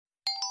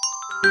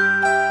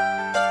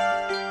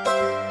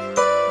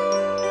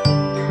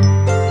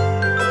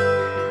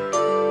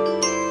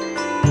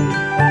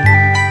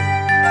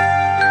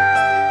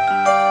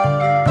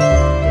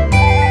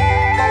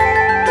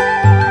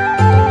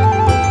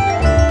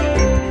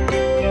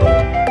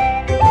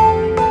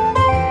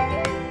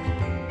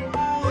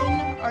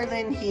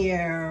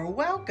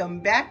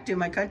welcome back to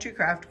my Country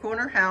Craft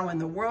Corner. How in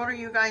the world are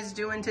you guys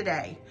doing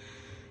today?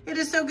 It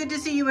is so good to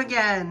see you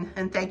again,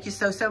 and thank you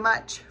so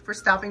much for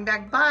stopping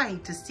back by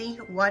to see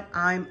what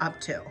I'm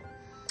up to.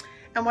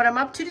 And what I'm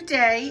up to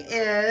today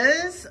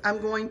is I'm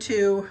going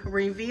to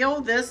reveal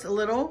this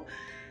little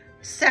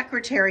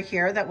secretary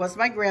here that was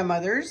my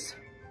grandmother's.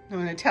 I'm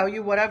going to tell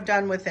you what I've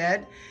done with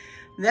it.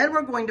 Then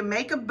we're going to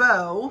make a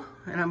bow,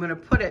 and I'm going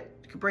to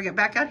bring it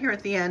back out here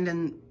at the end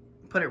and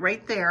put it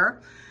right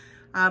there.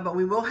 But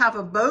we will have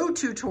a bow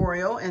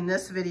tutorial in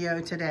this video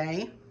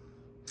today.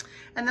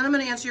 And then I'm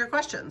going to answer your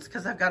questions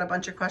because I've got a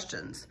bunch of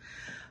questions.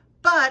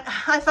 But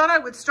I thought I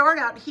would start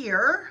out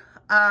here,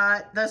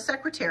 the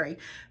secretary.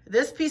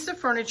 This piece of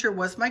furniture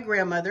was my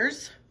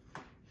grandmother's,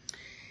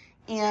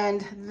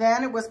 and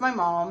then it was my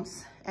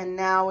mom's, and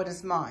now it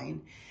is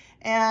mine.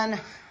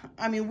 And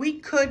I mean, we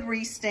could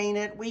restain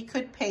it, we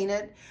could paint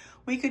it,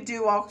 we could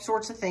do all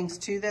sorts of things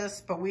to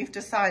this, but we've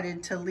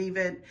decided to leave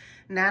it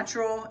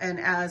natural and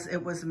as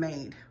it was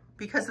made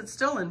because it's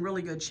still in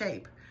really good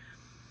shape.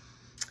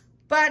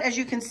 But as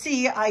you can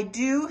see, I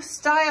do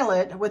style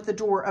it with the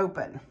door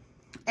open.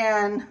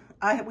 And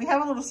we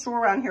have a little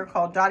store around here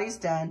called Dottie's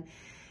Den.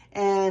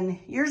 And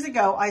years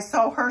ago, I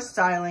saw her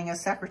styling a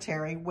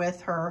secretary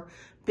with her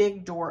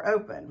big door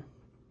open.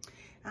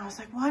 And I was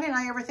like, why didn't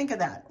I ever think of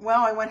that?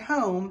 Well, I went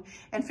home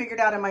and figured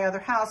out in my other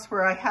house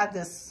where I had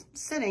this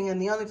sitting, and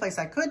the only place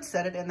I could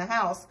set it in the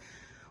house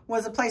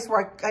was a place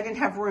where I didn't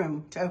have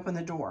room to open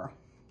the door.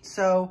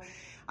 So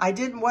I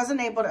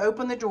wasn't able to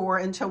open the door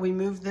until we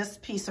moved this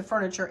piece of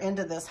furniture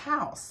into this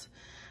house.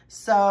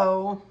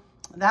 So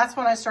that's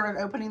when I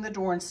started opening the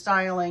door and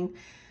styling,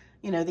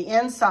 you know, the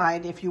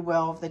inside, if you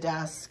will, of the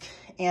desk.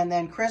 And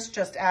then Chris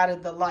just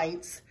added the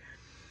lights.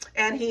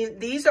 And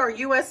these are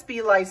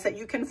USB lights that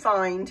you can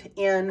find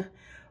in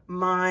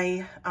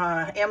my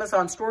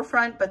Amazon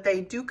storefront, but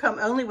they do come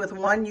only with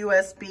one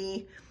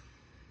USB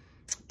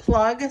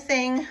plug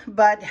thing,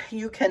 but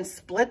you can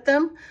split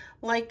them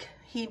like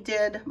he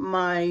did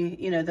my,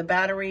 you know, the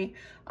battery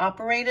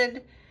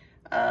operated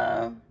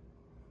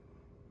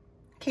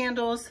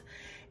candles,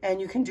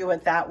 and you can do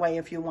it that way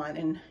if you want.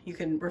 And you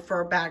can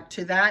refer back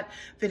to that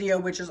video,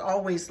 which is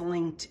always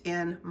linked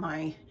in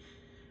my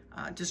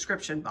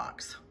description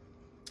box.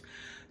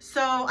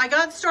 So I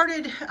got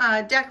started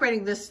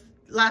decorating this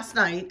last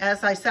night.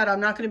 As I said, I'm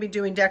not going to be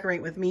doing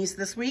Decorate with Me's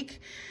this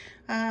week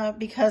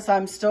because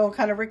I'm still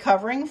kind of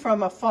recovering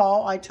from a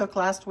fall I took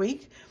last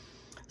week.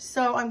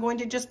 So I'm going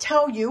to just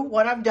tell you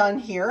what I've done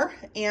here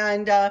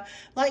and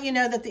let you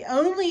know that the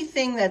only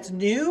thing that's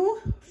new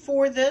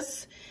for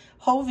this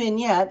whole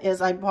vignette is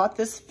I bought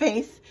this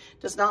Faith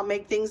Does Not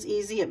Make Things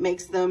Easy, It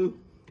Makes Them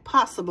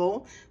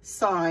Possible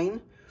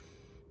sign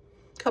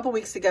a couple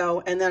weeks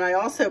ago. And then I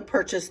also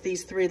purchased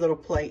these 3 little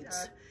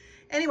plates.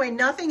 Anyway,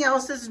 nothing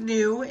else is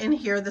new in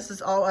here. This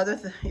is all other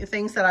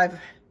things that I've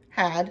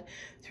had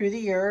through the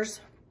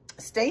years.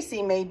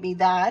 Stacy made me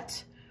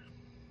that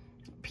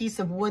piece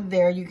of wood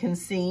there, you can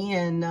see,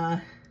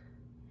 and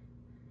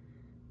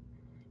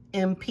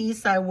in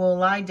peace I will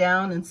lie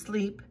down and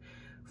sleep,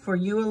 for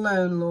you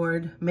alone,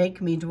 Lord,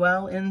 make me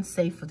dwell in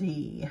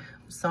safety.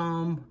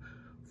 Psalm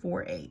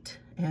 4:8.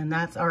 And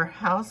that's our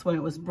house when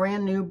it was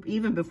brand new,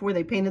 even before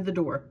they painted the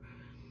door.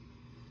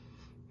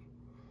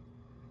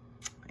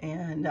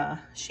 And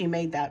she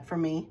made that for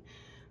me.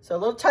 So a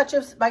little touch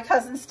of my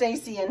cousin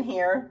Stacy in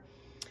here.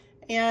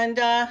 And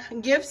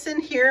gifts in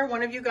here.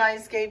 One of you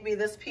guys gave me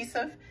this piece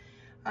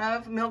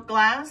of milk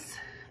glass.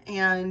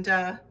 And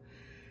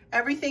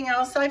everything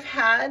else I've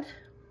had.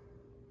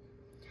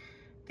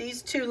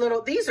 These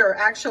these are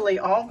actually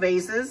all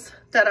vases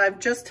that I've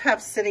just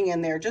have sitting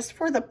in there just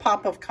for the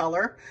pop of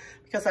color,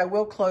 because I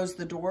will close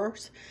the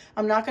doors.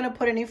 I'm not going to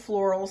put any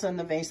florals in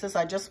the vases.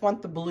 I just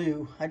want the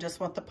blue. I just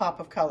want the pop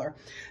of color.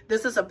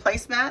 This is a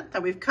placemat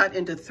that we've cut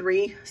into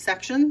 3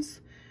 sections.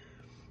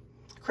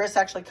 Chris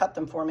actually cut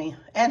them for me.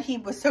 And he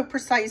was so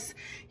precise,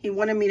 he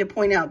wanted me to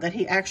point out that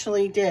he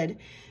actually did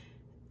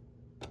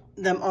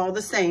them all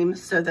the same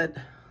so that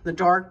the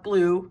dark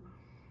blue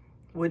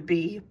would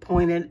be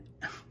pointed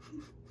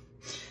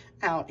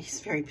out. He's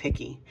very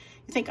picky.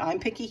 You think I'm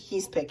picky?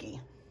 He's picky.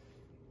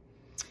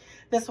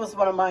 This was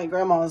one of my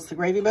grandma's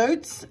gravy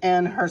boats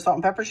and her salt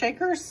and pepper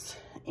shakers.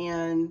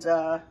 And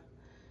I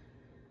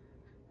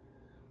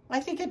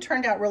think it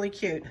turned out really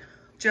cute.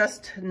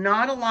 Just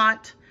not a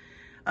lot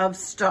of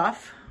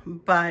stuff,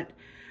 but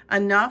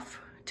enough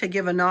to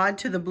give a nod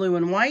to the blue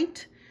and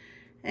white.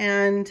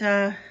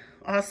 And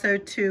also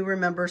to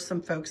remember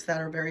some folks that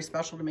are very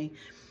special to me.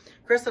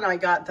 Chris and I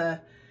got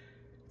the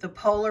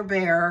polar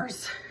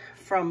bears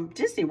from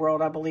Disney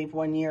World, I believe,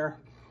 one year.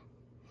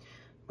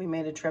 We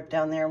made a trip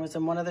down there and was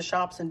in one of the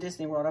shops in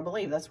Disney World. I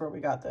believe that's where we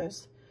got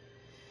those.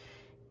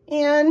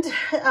 And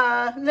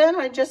then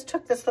I just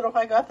took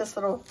I got this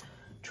little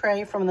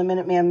tray from the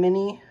Minuteman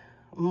Mini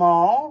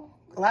Mall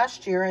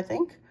last year, I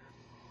think.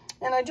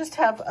 And I just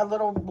have a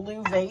little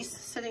blue vase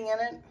sitting in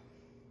it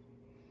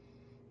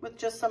with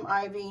just some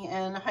ivy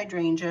and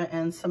hydrangea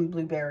and some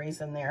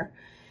blueberries in there.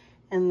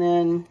 And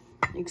then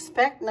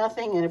expect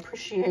nothing and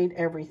appreciate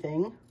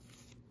everything.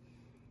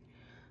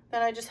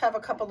 Then I just have a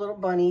couple little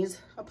bunnies,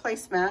 a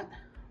placemat.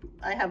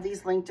 I have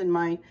these linked in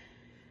my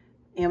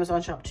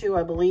Amazon shop too,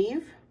 I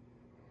believe.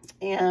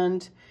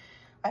 And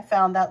I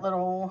found that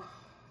little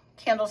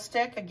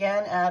candlestick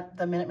again at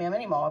the Minuteman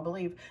Mini Mall, I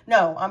believe.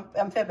 No,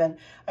 I'm fibbing.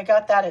 I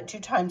got that at 2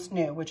 Times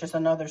New, which is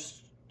another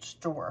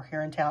store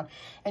here in town.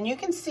 And you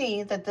can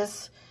see that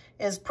this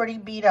is pretty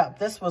beat up.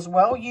 This was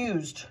well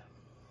used.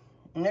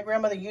 And my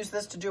grandmother used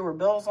this to do her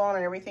bills on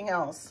and everything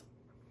else.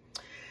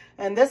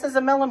 And this is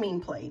a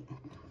melamine plate.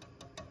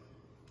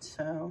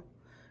 So,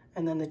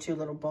 and then the 2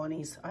 little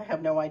bunnies. I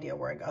have no idea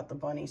where I got the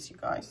bunnies, you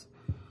guys.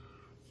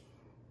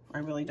 I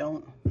really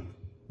don't.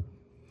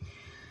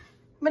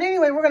 But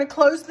anyway, we're going to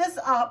close this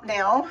up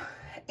now.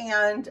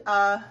 And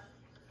I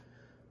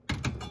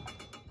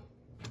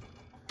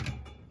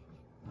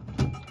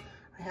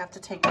have to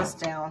take this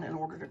down in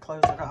order to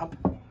close it up.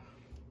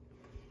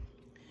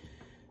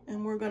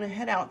 And we're going to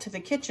head out to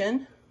the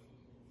kitchen.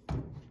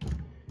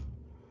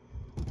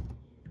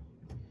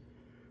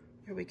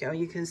 Here we go.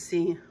 You can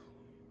see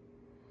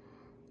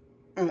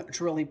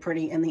it's really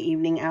pretty in the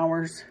evening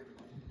hours.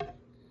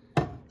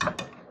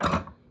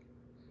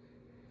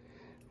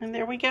 And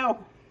there we go.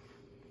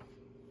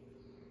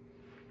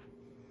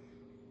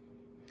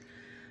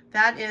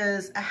 That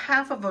is a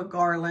half of a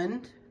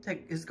garland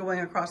that is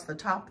going across the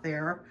top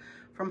there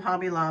from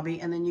Hobby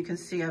Lobby. And then you can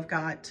see I've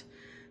got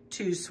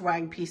 2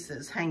 swag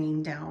pieces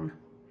hanging down.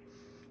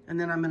 And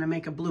then I'm going to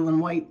make a blue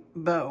and white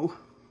bow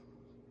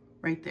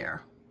right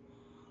there.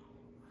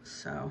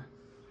 So,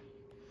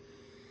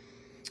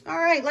 all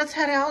right, let's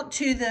head out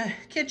to the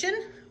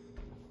kitchen.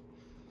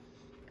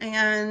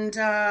 And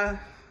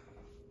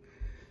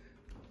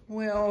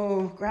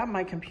we'll grab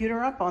my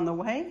computer up on the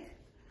way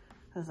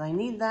because I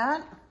need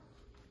that.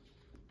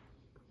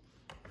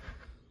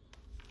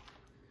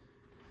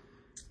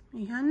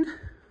 And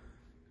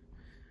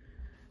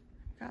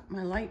got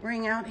my light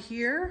ring out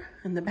here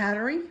and the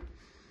battery.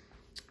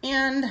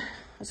 And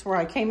that's where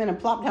I came in and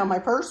plopped down my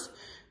purse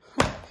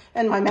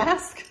and my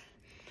mask.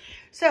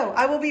 So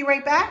I will be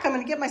right back. I'm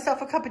going to get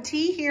myself a cup of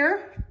tea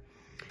here.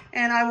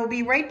 And I will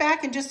be right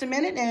back in just a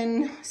minute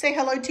and say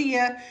hello to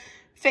you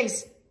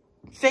face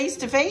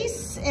to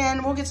face.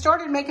 And we'll get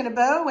started making a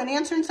bow and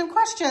answering some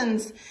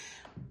questions.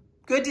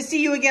 Good to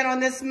see you again on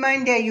this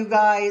Monday, you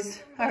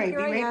guys. All right,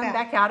 be right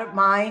back out at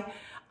my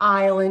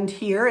island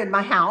here in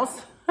my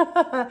house.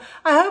 I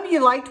hope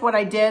you liked what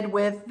I did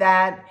with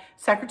that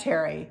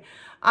secretary.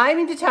 I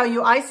mean to tell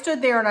you, I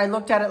stood there and I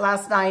looked at it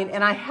last night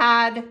and I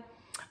had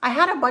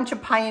a bunch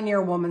of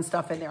Pioneer Woman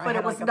stuff in there. But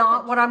it was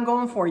not what I'm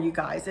going for, you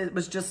guys. It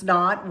was just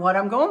not what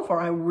I'm going for.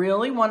 I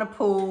really want to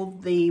pull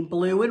the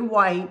blue and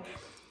white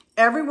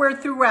everywhere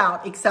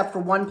throughout except for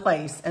one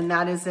place. And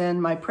that is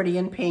in my Pretty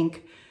in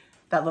Pink,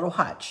 that little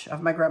hutch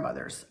of my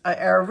grandmother's.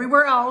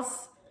 Everywhere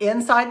else,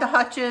 inside the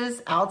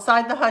hutches,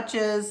 outside the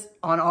hutches,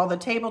 on all the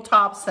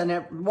tabletops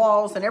and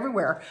walls and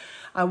everywhere.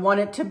 I want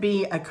it to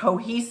be a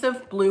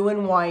cohesive blue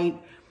and white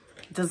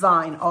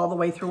design all the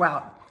way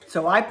throughout.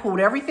 So I pulled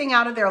everything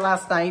out of there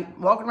last night,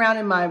 walking around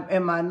in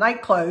my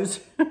night clothes,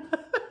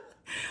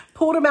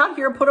 pulled them out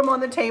here, put them on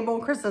the table.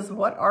 Chris says,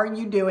 "What are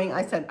you doing?"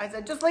 I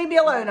said, "Just leave me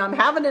alone. I'm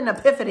having an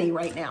epiphany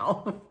right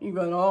now." You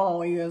go,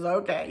 "Oh," he goes,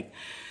 "Okay."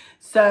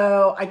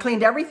 So I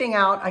cleaned everything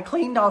out. I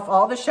cleaned off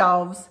all the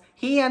shelves.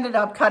 He ended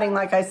up cutting,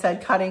 like I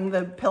said, cutting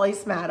the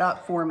placemat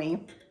up for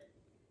me.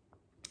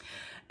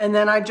 And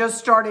then I just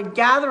started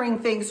gathering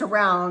things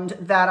around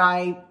that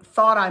I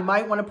thought I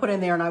might want to put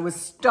in there. And I was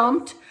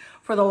stumped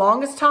for the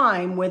longest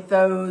time with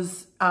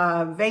those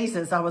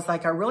vases. I was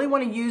like, I really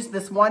want to use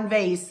this one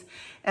vase.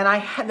 And I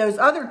had those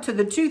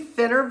the 2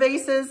 thinner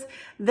vases,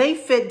 they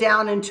fit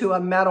down into a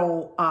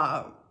metal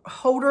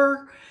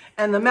holder.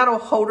 And the metal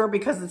holder,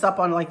 because it's up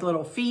on like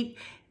little feet,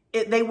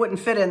 they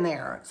wouldn't fit in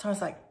there. So I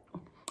was like,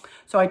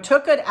 so I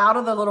took it out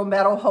of the little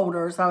metal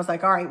holders. And I was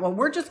like, all right, well,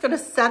 we're just going to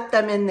set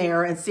them in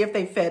there and see if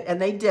they fit. And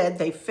they did,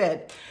 they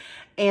fit.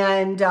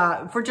 And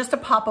for just a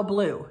pop of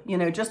blue, you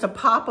know, just a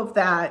pop of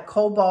that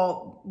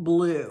cobalt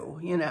blue,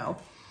 you know.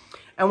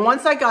 And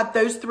once I got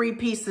those 3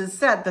 pieces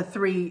set, the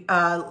 3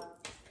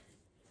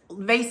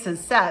 vases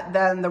set,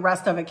 then the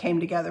rest of it came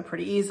together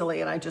pretty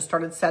easily. And I just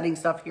started setting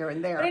stuff here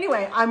and there. But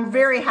anyway, I'm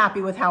very happy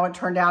with how it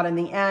turned out in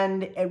the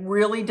end. It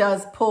really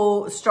does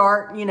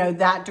start, you know,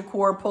 that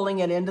decor, pulling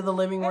it into the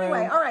living room.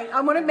 Anyway, all right,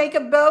 I'm going to make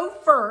a bow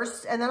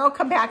first, and then I'll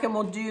come back and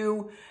we'll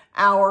do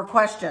our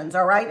questions,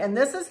 all right? And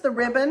this is the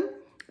ribbon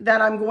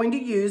that I'm going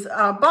to use.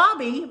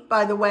 Bobby,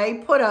 by the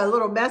way, put a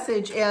little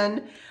message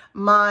in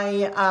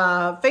my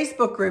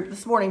Facebook group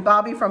this morning.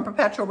 Bobby from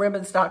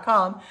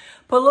perpetualribbons.com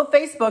put a little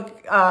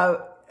Facebook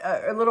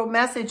a little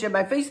message in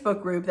my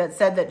Facebook group that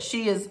said that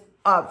she is,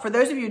 for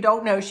those of you who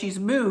don't know, she's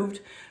moved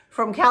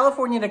from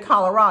California to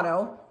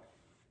Colorado.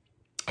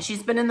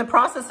 She's been in the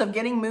process of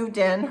getting moved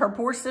in. Her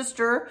poor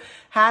sister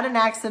had an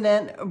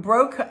accident,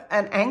 broke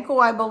an ankle,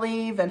 I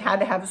believe, and had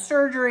to have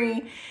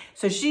surgery.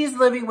 So she's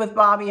living with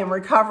Bobby and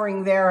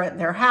recovering there at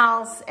their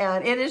house.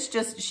 And it is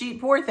just,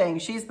 poor thing,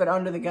 she's been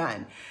under the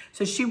gun.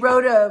 So she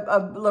wrote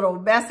a little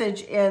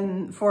message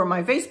in for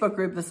my Facebook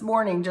group this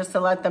morning just to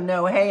let them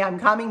know, hey, I'm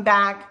coming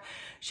back.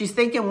 She's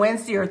thinking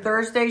Wednesday or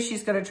Thursday.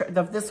 She's going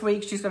to, this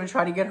week, she's going to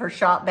try to get her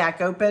shop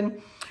back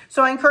open.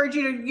 So I encourage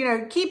you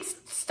to, keep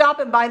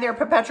stopping by there,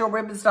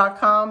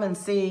 perpetualribbons.com, and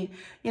see,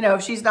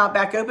 if she's not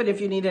back open, if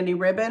you need any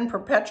ribbon,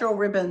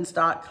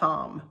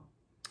 perpetualribbons.com.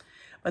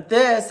 But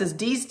this is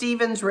D.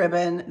 Stevens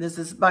ribbon. This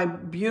is my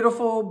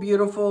beautiful,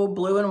 beautiful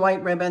blue and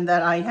white ribbon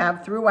that I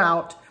have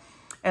throughout,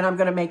 and I'm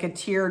going to make a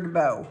tiered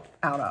bow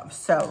out of.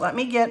 So let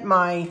me get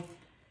my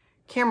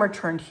camera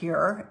turned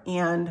here,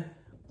 and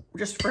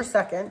just for a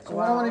second. So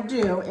what I want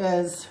to do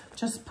is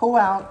just pull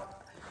out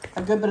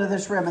a good bit of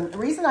this ribbon. The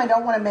reason I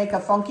don't want to make a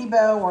funky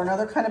bow or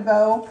another kind of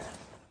bow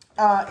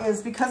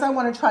is because I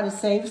want to try to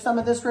save some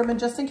of this ribbon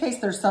just in case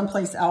there's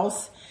someplace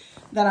else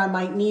that I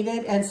might need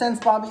it. And since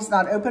Bobby's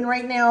not open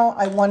right now,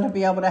 I want to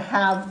be able to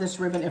have this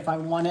ribbon if I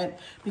want it,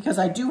 because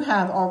I do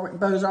have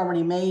bows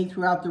already made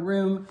throughout the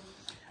room.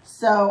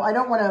 So I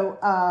don't want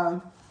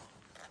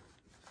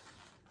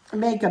to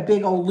make a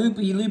big old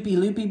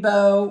loopy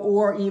bow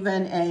or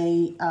even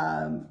a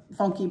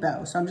funky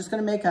bow. So I'm just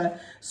going to make a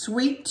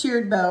sweet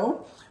tiered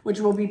bow, which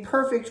will be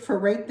perfect for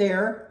right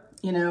there,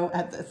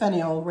 at the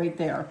finial right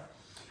there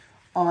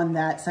on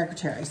that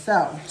secretary.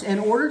 So in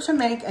order to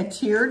make a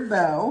tiered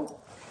bow,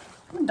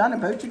 I haven't done a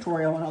bow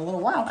tutorial in a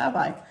little while, have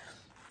I?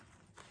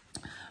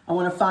 I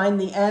want to find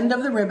the end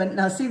of the ribbon.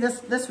 Now see,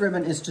 this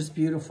ribbon is just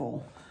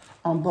beautiful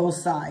on both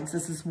sides.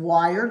 This is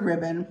wired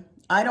ribbon.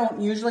 I don't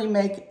usually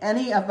make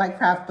any of my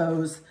craft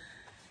bows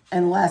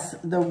unless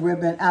the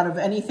ribbon, out of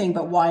anything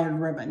but wired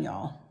ribbon,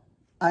 y'all.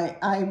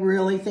 I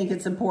really think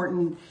it's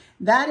important.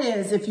 That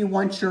is if you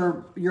want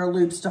your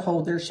loops to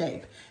hold their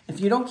shape. If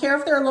you don't care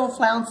if they're a little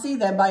flouncy,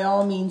 then by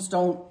all means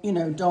don't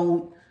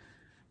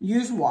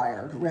use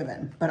wired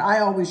ribbon. But I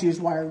always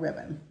use wired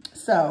ribbon.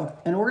 So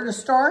in order to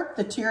start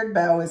the tiered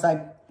bow is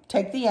I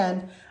take the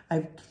end,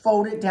 I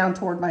fold it down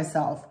toward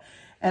myself.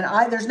 And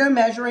there's no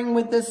measuring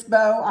with this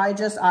bow. I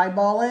just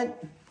eyeball it.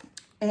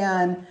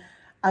 And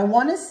I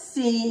want to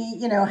see,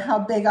 how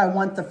big I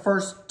want the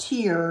first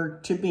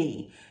tier to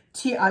be.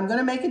 I'm going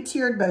to make a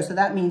tiered bow. So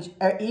that means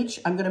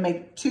I'm going to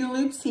make 2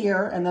 loops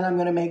here, and then I'm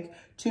going to make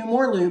 2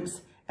 more loops,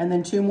 and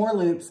then 2 more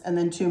loops, and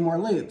then 2 more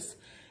loops.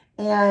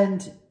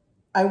 And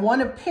I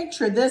want to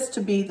picture this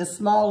to be the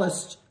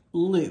smallest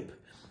loop.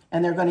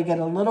 And they're going to get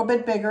a little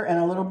bit bigger and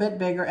a little bit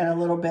bigger and a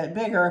little bit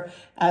bigger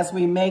as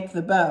we make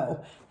the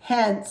bow.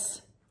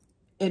 Hence,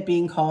 it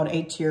being called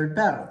a tiered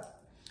bow.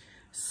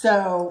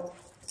 So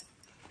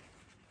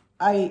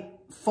I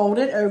fold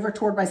it over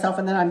toward myself,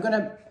 and then I'm going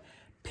to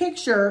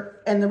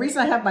picture, and the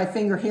reason I have my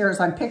finger here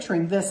is I'm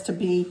picturing this to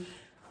be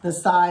the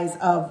size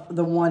of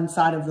the one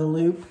side of the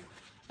loop.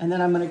 And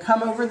then I'm going to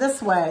come over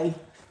this way,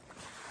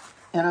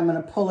 and I'm going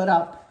to pull it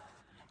up,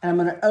 and I'm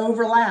going to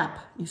overlap.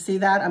 You see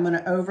that? I'm going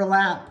to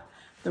overlap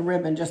the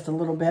ribbon just a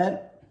little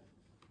bit.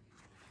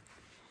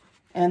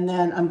 And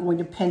then I'm going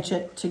to pinch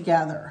it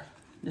together.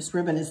 This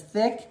ribbon is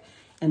thick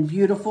and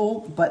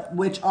beautiful, but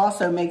which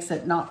also makes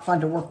it not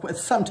fun to work with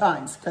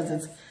sometimes, because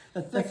it's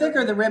the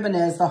thicker the ribbon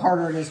is, the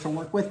harder it is to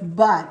work with,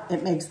 but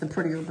it makes the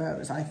prettier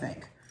bows, I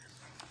think.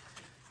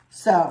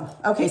 So,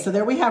 okay, so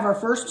there we have our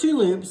first 2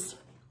 loops,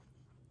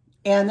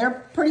 and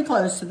they're pretty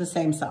close to the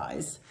same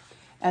size.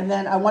 And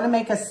then I want to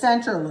make a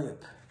center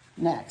loop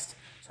next.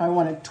 So I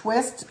want to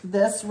twist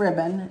this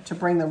ribbon to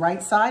bring the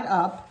right side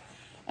up,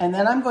 and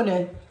then I'm going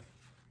to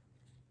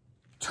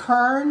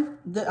I'm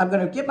going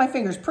to get my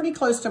fingers pretty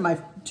close to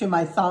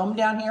my thumb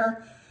down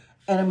here,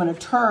 and I'm going to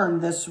turn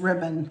this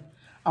ribbon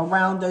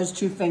around those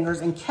 2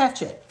 fingers and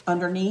catch it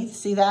underneath.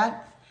 See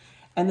that?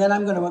 And then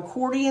I'm going to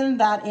accordion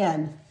that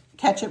in,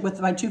 catch it with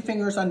my 2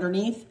 fingers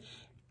underneath,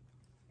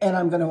 and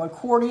I'm going to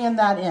accordion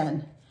that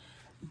in.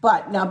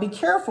 But now be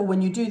careful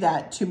when you do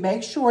that to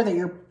make sure that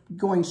you're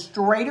going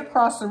straight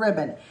across the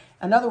ribbon.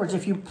 In other words,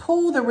 if you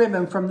pull the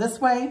ribbon from this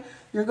way,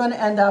 you're going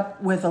to end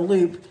up with a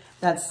loop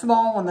that's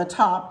small on the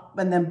top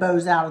and then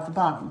bows out at the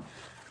bottom.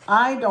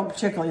 I don't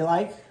particularly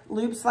like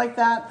loops like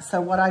that.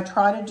 So what I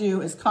try to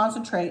do is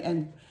concentrate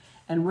and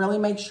really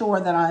make sure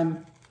that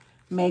I'm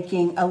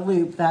making a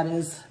loop that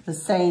is the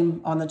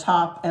same on the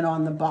top and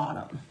on the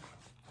bottom.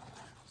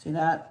 See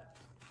that?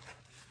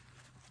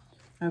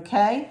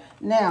 Okay,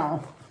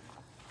 now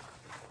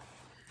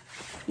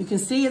you can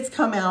see it's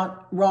come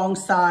out wrong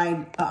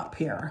side up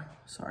here.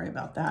 Sorry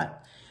about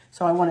that.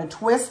 So I want to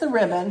twist the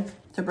ribbon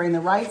to bring the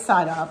right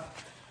side up,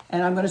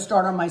 and I'm going to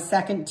start on my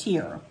second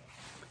tier.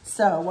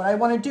 So what I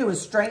want to do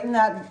is straighten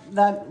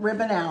that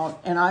ribbon out,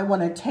 and I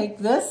want to take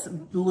this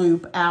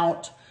loop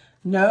out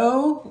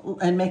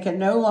and make it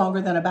no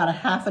longer than about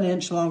 1/2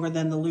 inch longer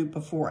than the loop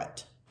before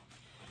it.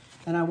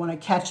 And I want to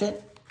catch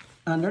it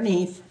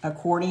underneath,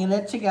 accordion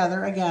it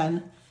together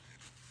again.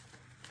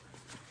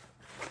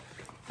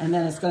 And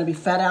then it's going to be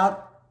fed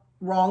out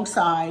wrong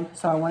side.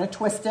 So I want to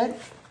twist it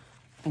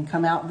and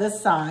come out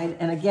this side.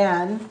 And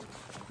again,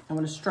 I'm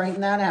going to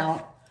straighten that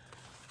out.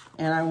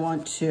 And I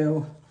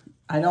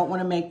don't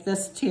want to make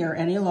this tier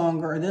any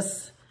longer, or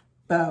this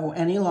bow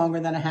any longer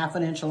than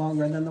 1/2 inch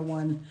longer than the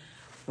one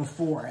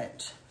before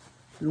it.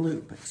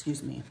 Loop,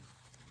 excuse me.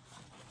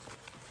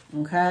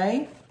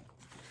 Okay.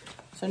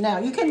 So now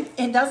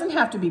it doesn't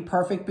have to be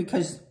perfect,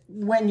 because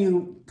when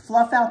you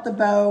fluff out the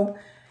bow,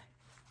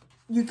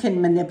 you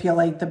can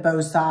manipulate the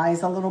bow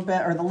size a little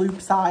bit, or the loop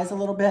size a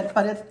little bit,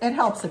 but it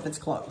helps if it's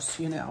close,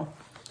 you know.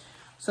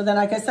 So then,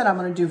 like I said, I'm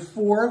going to do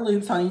 4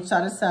 loops on each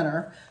side of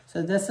center.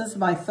 So this is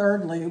my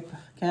 3rd loop.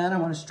 Again, I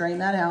want to straighten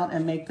that out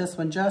and make this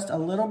one just a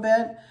little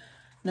bit,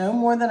 no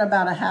more than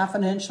about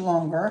 1/2 inch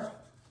longer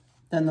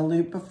than the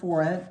loop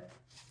before it.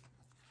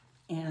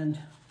 And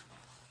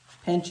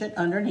pinch it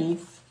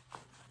underneath.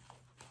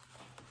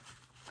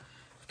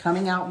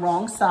 Coming out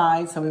wrong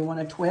side, so we want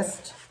to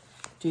twist.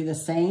 Do the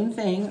same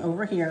thing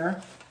over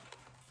here.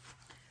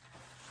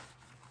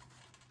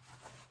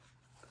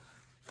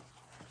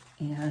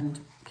 And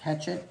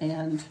catch it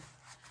and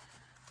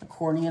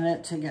accordion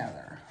it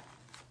together.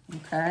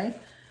 Okay,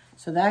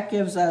 so that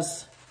gives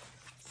us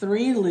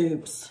 3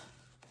 loops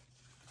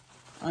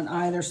on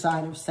either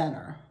side of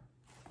center.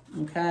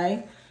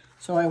 Okay,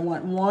 so I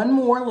want 1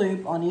 more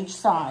loop on each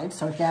side.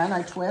 So again,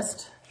 I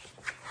twist,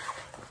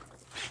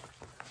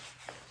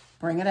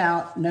 bring it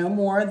out, no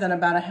more than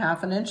about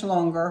 1/2 inch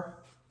longer.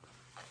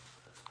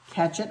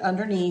 Catch it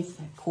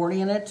underneath,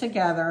 accordion it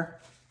together.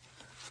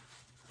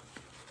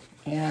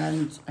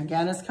 And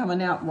again, it's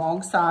coming out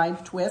wrong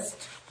side,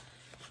 twist,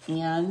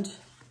 and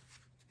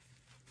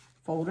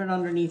fold it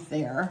underneath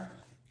there,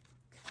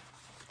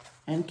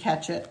 and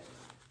catch it.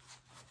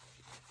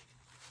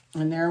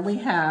 And there we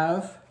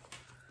have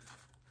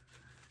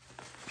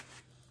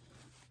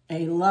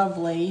a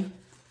lovely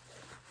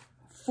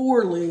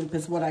 4 loop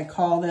is what I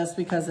call this,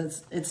 because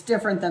it's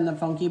different than the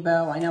funky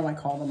bow. I know I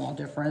call them all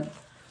different,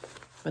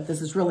 but this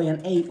is really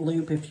an 8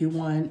 loop if you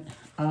want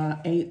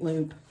 8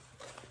 loop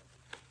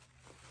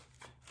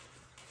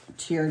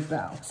tiered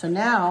bow. So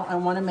now I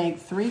want to make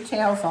 3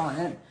 tails on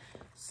it.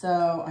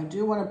 So I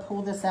do want to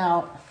pull this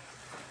out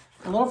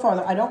a little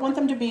farther. I don't want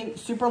them to be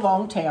super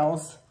long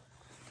tails.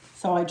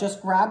 So I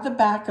just grab the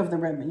back of the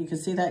ribbon. You can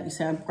see that. You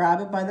see I grab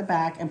it by the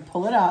back and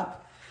pull it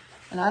up.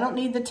 And I don't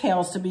need the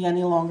tails to be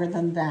any longer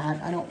than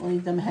that. I don't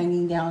need them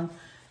hanging down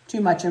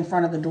too much in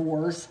front of the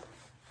doors.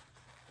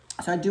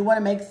 So I do want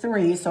to make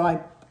 3. So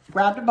I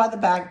grabbed it by the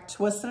back,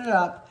 twisted it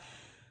up,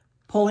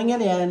 pulling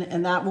it in,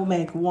 and that will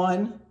make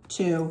 1,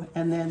 2,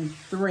 and then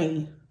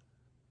 3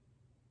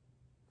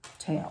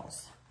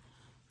 tails.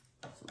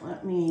 So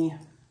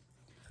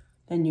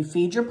then you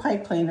feed your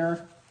pipe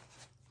cleaner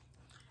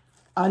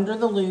under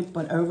the loop,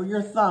 but over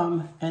your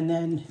thumb, and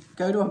then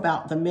go to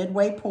about the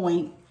midway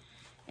point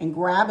and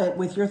grab it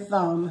with your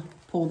thumb,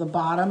 pull the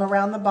bottom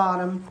around the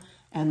bottom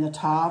and the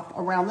top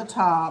around the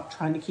top,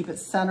 trying to keep it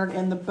centered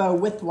in the bow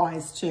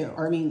widthwise too,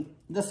 or I mean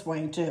this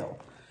way too,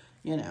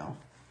 you know.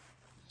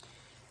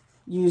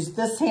 Use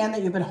this hand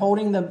that you've been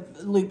holding the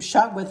loop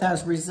shut with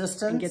as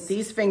resistance. And get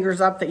these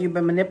fingers up that you've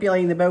been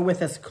manipulating the bow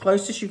with as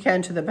close as you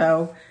can to the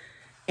bow,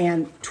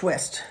 and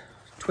twist.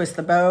 Twist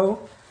the bow.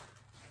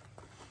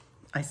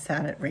 I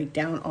sat it right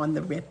down on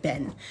the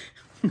ribbon.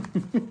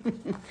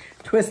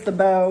 Twist the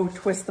bow,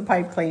 twist the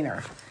pipe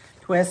cleaner.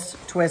 Twist,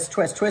 twist,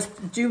 twist,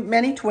 twist. Do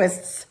many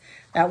twists.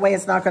 That way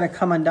it's not going to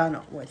come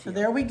undone with you. So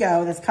there we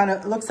go. This kind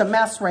of looks a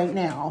mess right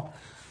now.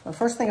 The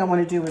first thing I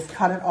want to do is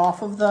cut it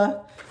off of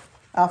the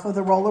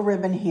roll of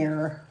ribbon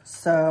here.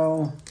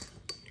 So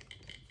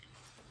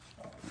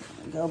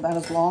go about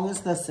as long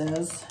as this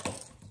is.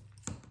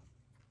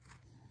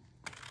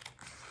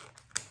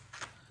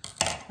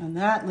 And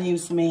that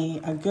leaves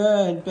me a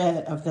good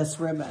bit of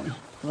this ribbon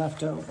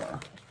left over.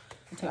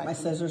 I take my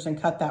scissors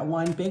and cut that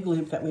one big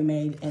loop that we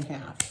made in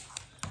half.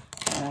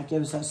 And that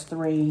gives us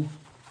 3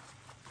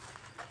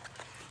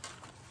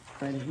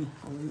 pretty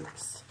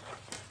loops.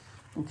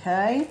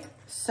 Okay,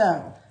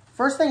 so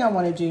first thing I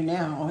want to do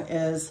now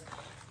is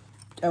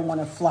I want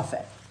to fluff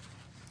it.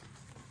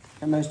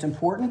 The most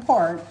important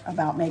part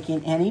about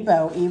making any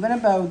bow, even a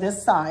bow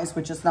this size,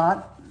 which is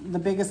not the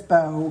biggest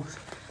bow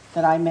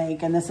that I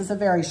make, and this is a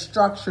very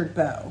structured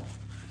bow,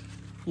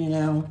 you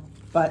know,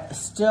 but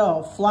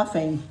still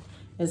fluffing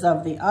is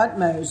of the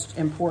utmost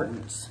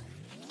importance.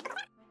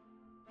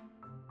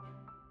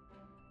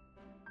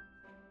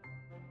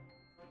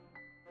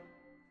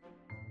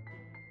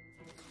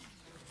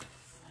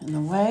 And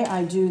the way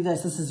I do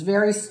this is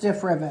very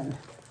stiff ribbon.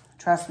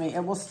 Trust me,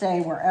 it will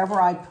stay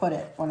wherever I put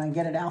it when I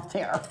get it out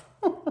there.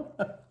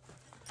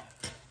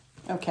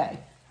 Okay,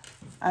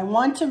 I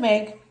want to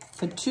make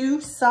the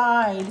 2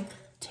 side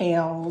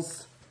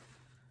tails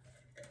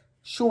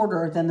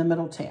shorter than the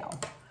middle tail.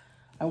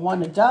 I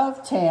want to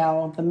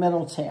dovetail the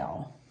middle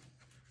tail.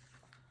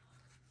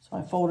 So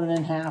I fold it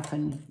in half,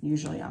 and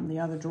usually I'm the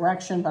other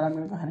direction, but I'm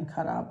going to go ahead and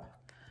cut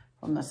up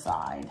from the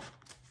side.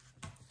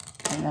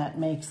 And that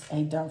makes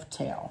a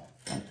dovetail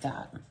like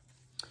that.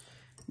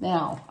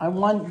 Now, I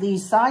want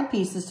these side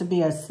pieces to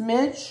be a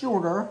smidge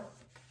shorter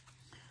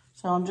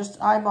So I'm just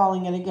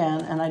eyeballing it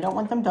again, and I don't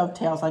want them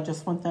dovetails. I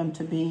just want them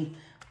to be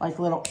like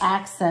little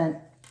accent.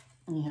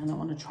 Yeah, and I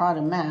want to try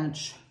to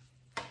match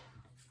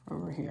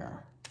over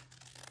here.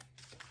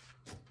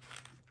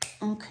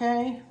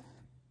 Okay.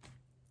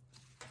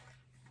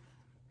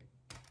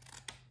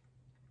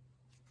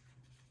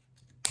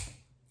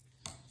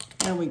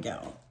 There we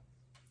go.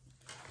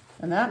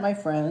 And that, my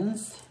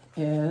friends,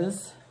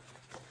 is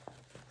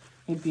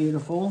a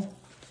beautiful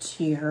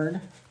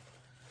tiered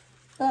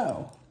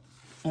bow.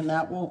 And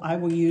that I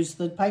will use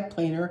the pipe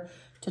cleaner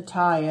to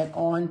tie it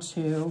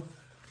onto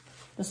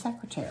the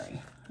secretary.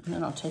 And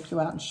then I'll take you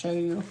out and show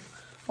you,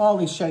 I'll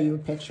always show you a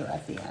picture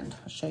at the end.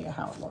 I'll show you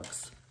how it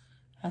looks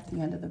at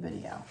the end of the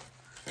video.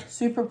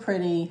 Super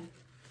pretty,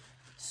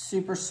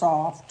 super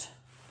soft,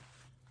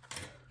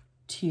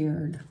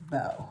 tiered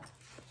bow.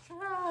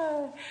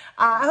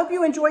 I hope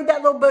you enjoyed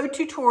that little bow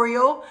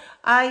tutorial.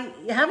 I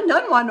haven't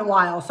done one in a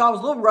while, so I was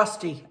a little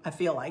rusty, I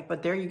feel like.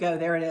 But there you go.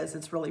 There it is.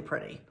 It's really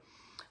pretty.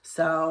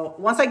 So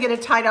once I get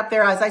it tied up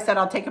there, as I said,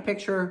 I'll take a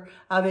picture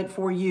of it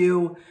for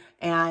you,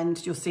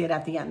 and you'll see it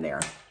at the end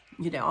there.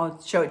 You know,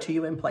 I'll show it to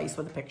you in place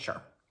with a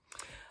picture.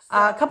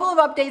 A couple of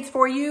updates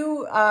for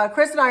you.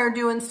 Chris and I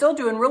are still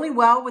doing really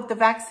well with the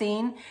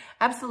vaccine.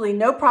 Absolutely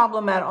no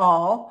problem at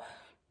all.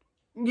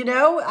 You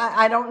know,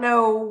 I don't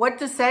know what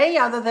to say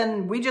other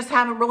than we just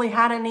haven't really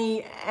had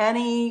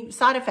any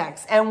side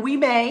effects. And we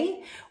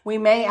may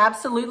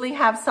absolutely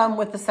have some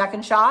with the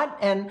second shot.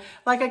 And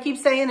like I keep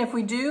saying, if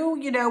we do,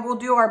 you know, we'll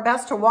do our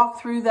best to walk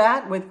through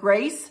that with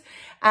grace.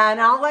 And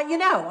I'll let you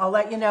know. I'll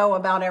let you know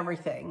about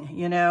everything,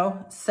 you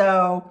know.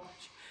 So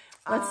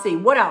let's see.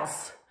 What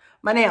else?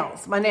 My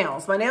nails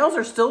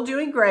are still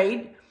doing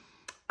great.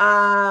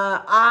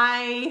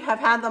 I have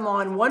had them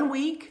on 1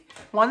 week,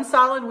 one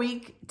solid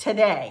week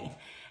today.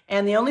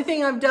 And the only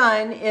thing I've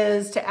done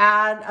is to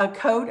add a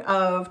coat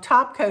of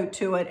top coat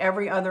to it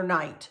every other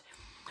night.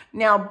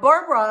 Now,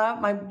 Barbara,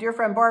 my dear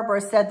friend Barbara,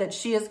 said that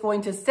she is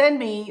going to send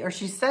me, or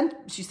she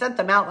sent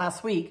them out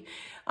last week,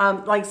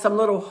 like some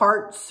little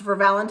hearts for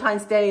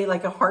Valentine's Day,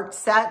 like a heart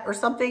set or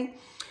something.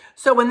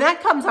 So when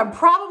that comes, I'm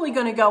probably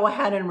going to go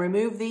ahead and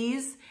remove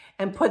these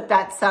and put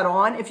that set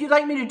on. If you'd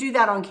like me to do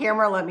that on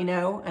camera, let me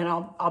know, and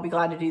I'll be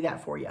glad to do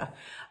that for you.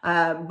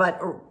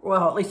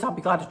 Well, at least I'll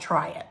be glad to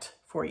try it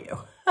for you.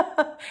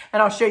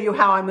 And I'll show you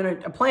how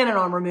I'm planning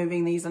on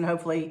removing these, and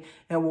hopefully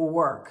it will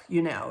work,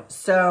 you know.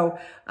 So,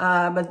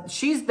 but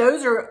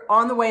those are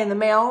on the way in the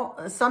mail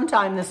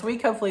sometime this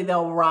week. Hopefully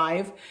they'll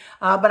arrive.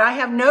 But I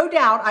have no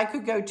doubt I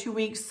could go 2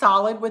 weeks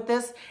solid with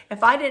this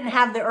if I didn't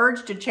have the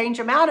urge to change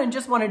them out and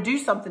just want to do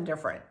something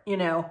different, you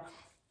know.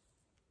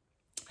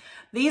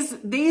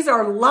 These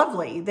are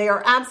lovely. They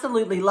are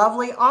absolutely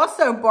lovely.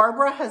 Also,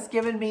 Barbara has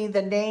given me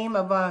the name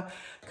of a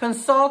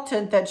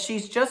consultant that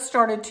she's just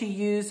started to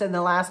use in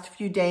the last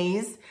few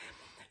days.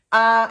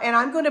 And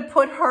I'm going to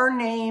put her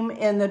name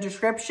in the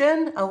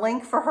description, a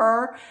link for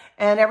her.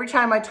 And every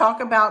time I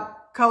talk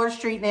about Color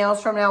Street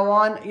Nails from now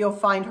on, you'll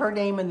find her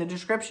name in the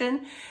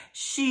description.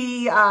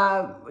 She, you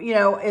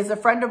know, is a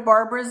friend of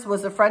Barbara's,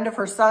 was a friend of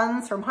her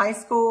son's from high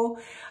school.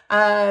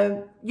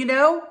 You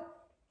know,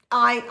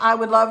 I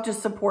would love to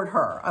support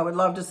her. I would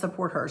love to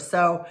support her.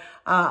 So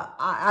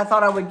I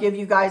thought I would give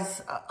you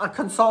guys a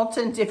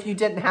consultant if you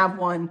didn't have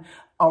one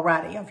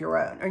already of your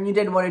own. And you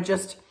didn't want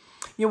to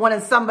you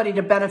wanted somebody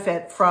to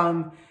benefit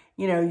from,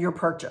 you know, your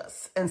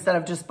purchase instead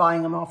of just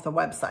buying them off the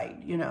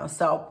website, you know.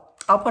 So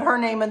I'll put her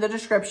name in the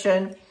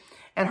description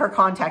and her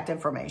contact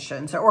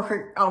information. So,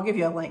 I'll give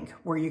you a link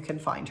where you can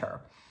find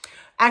her.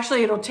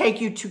 Actually, it'll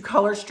take you to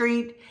Color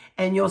Street,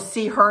 and you'll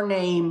see her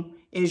name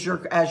as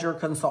your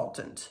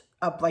consultant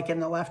up like in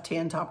the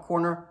left-hand top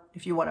corner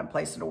if you want to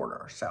place an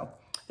order. So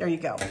there you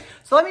go.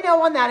 So let me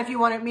know on that if you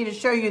wanted me to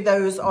show you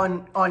those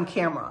on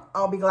camera.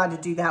 I'll be glad to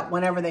do that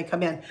whenever they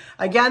come in.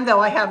 Again, though,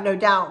 I have no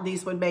doubt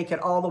these would make it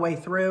all the way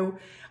through.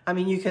 I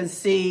mean, you can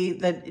see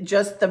that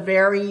just the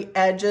very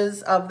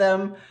edges of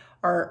them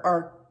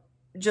are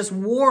just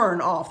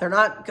worn off. They're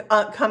not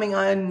coming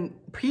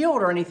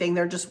unpeeled or anything.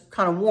 They're just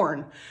kind of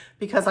worn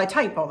because I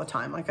type all the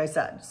time, like I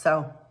said.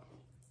 So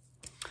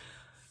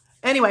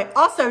anyway,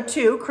 also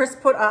too, Chris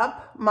put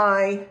up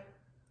my,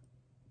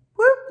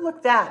 whoop, look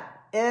at that.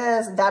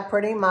 Isn't that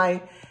pretty?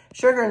 My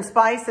sugar and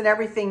spice and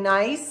everything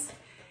nice.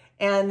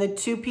 And the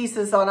two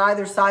pieces on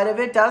either side of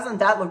it. Doesn't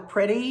that look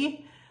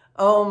pretty?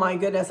 Oh my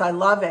goodness, I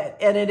love it.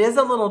 And it is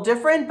a little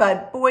different,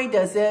 but boy,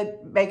 does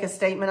it make a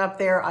statement up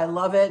there. I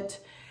love it.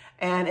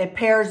 And it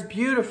pairs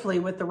beautifully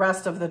with the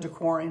rest of the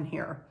decor in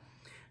here.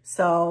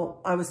 So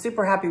I was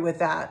super happy with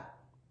that.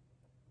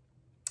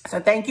 So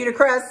thank you to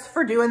Chris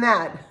for doing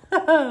that.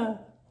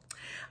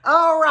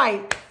 All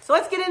right, so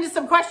let's get into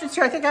some questions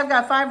here. I think I've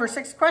got 5 or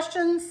 6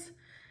 questions.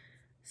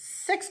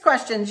 6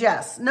 questions,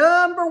 yes.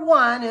 Number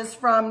 1 is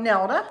from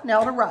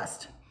Nelda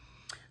Rust.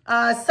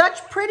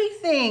 Such pretty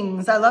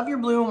things. I love your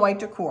blue and white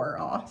decor.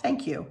 Oh,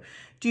 thank you.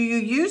 Do you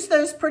use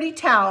those pretty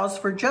towels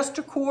for just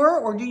decor,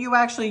 or do you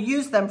actually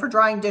use them for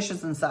drying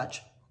dishes and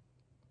such?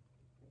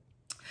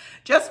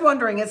 Just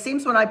wondering, it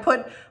seems when I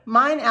put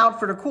mine out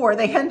for decor,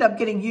 they end up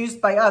getting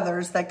used by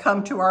others that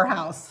come to our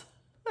house.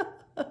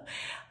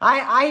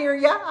 I hear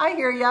ya. I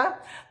hear ya.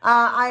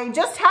 I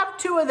just have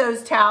 2 of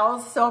those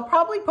towels, so I'll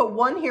probably put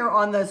one here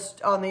on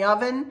the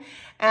oven,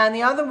 and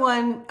the other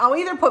one, I'll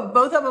either put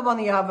both of them on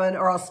the oven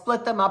or I'll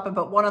split them up and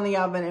put one on the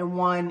oven and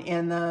one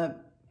in the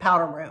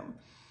powder room.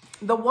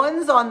 The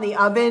ones on the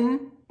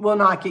oven will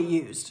not get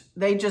used.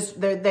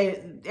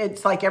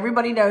 It's like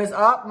everybody knows,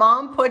 oh,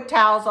 Mom put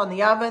towels on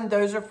the oven.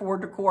 Those are for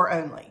decor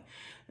only.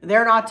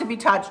 They're not to be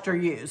touched or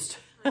used.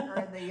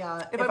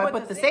 If I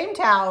put the same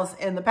towels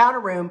in the powder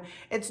room,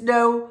 it's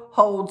no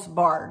holds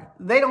barred.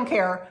 They don't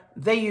care.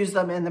 They use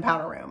them in the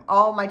powder room.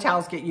 All my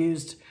towels get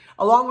used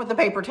along with the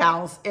paper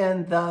towels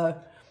in the,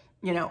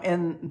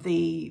 in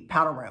the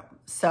powder room.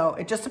 So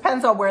it just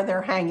depends on where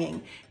they're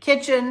hanging.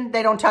 Kitchen,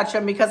 they don't touch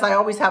them because I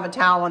always have a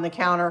towel on the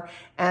counter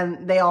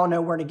and they all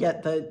know where to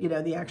get the,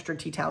 the extra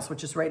tea towels,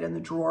 which is right in the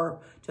drawer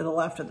to the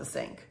left of the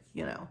sink,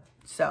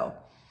 So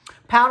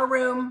powder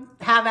room,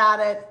 have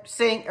at it.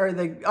 Sink or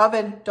the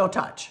oven, don't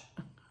touch.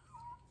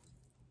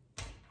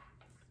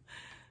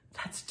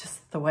 That's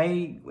just the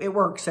way it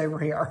works over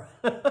here.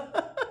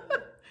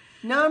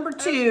 Number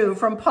 2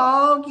 from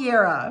Paul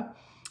Guerra.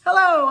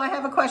 Hello, I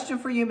have a question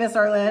for you, Miss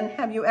Arlynn.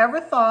 Have you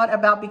ever thought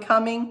about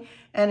becoming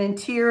an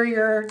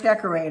interior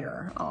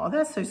decorator? Oh,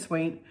 that's so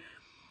sweet.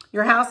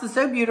 Your house is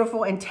so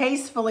beautiful and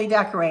tastefully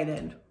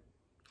decorated.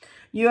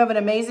 You have an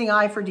amazing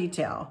eye for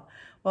detail.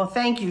 Well,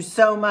 thank you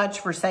so much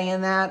for saying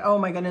that. Oh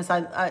my goodness,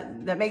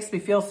 that makes me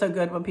feel so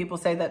good when people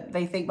say that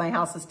they think my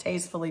house is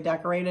tastefully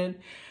decorated.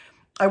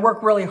 I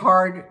work really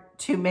hard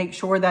to make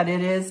sure that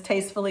it is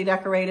tastefully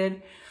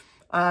decorated.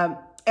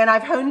 And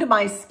I've honed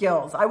my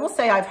skills. I will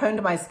say I've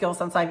honed my skills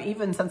since I've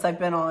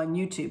been on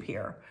YouTube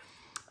here.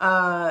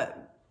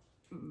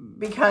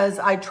 Because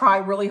I try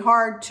really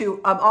hard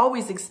I'm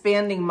always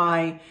expanding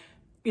my,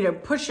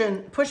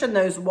 pushing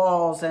those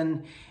walls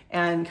and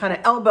kind of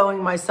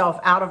elbowing myself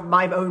out of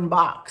my own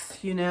box,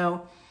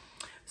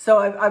 So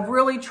I've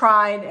really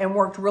tried and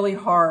worked really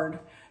hard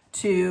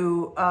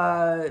to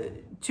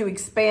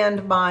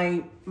expand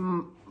my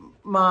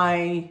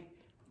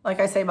like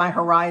I say, my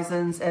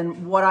horizons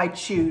and what I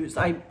choose.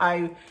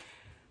 I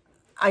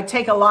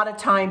take a lot of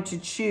time to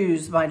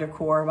choose my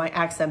decor, my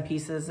accent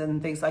pieces and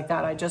things like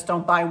that. I just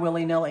don't buy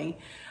willy-nilly.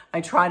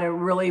 I try to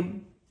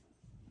really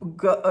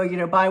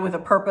go, buy with a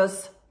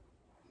purpose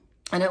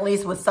and at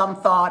least with some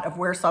thought of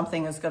where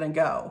something is going to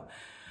go.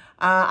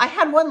 I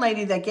had one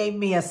lady that gave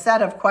me a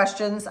set of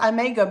questions. I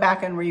may go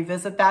back and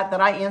revisit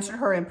that I answered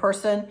her in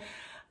person.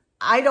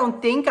 I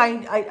don't think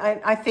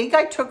I think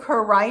I took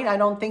her right. I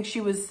don't think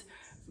she was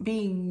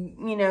being,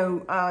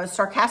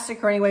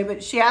 sarcastic or anyway,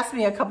 but she asked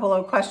me a couple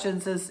of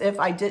questions as if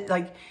I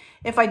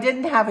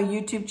didn't have a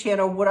YouTube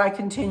channel, would I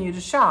continue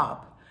to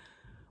shop?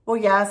 Well,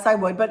 yes, I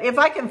would. But if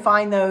I can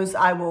find those,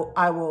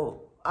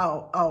 I'll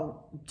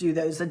do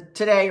those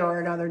today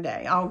or another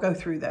day. I'll go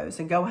through those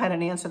and go ahead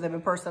and answer them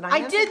in person.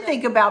 I did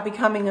think about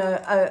becoming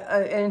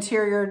an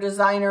interior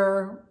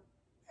designer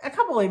a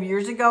couple of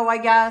years ago, I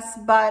guess,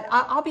 but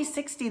I'll be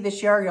 60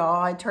 this year,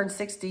 y'all. I turned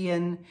 60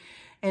 in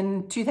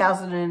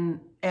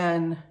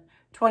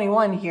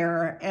 2021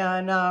 here.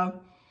 And I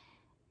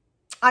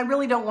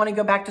really don't want to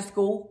go back to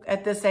school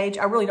at this age.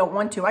 I really don't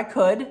want to. I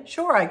could,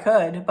 sure I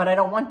could, but I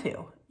don't want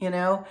to,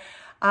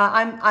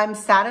 I'm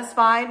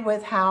satisfied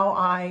with how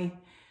I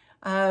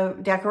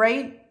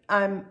decorate.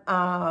 Again,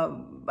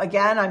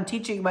 I'm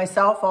teaching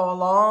myself all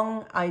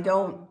along. I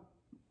don't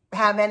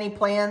have any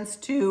plans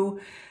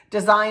to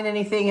design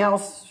anything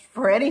else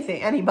for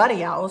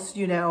anybody else,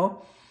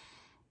 unless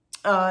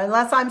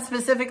I'm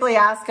specifically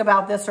asked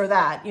about this or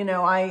that.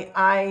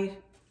 I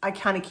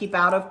kind of keep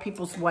out of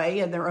people's way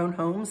in their own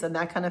homes and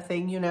that kind of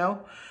thing,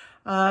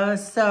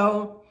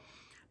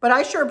 but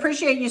I sure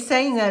appreciate you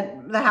saying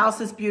that the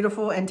house is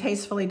beautiful and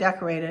tastefully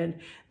decorated.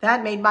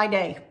 That made my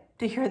day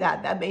to hear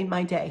that. That made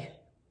my day.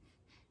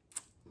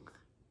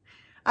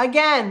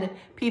 Again,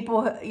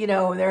 people,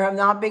 there have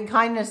not been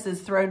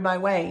kindnesses thrown my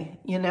way,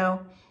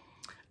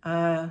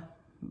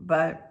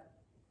 but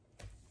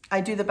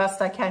I do the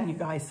best I can, you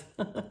guys.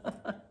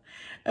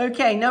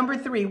 Okay, number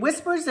 3,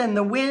 Whispers in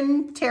the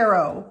Wind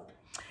Tarot.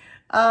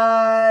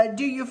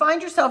 Do you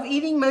find yourself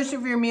eating most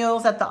of your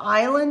meals at the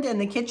island in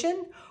the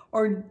kitchen?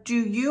 Or do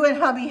you and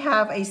hubby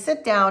have a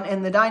sit down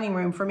in the dining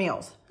room for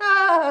meals?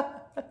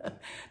 Not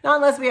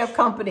unless we have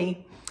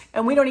company.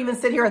 And we don't even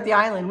sit here at the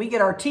island. We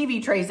get our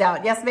TV trays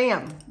out. Yes,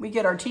 ma'am. We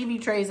get our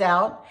TV trays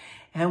out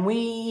and we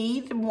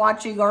eat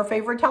watching our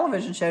favorite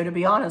television show, to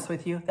be honest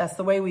with you. That's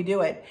the way we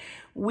do it.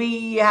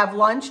 We have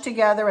lunch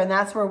together and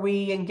that's where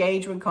we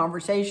engage with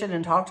conversation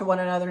and talk to one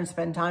another and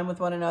spend time with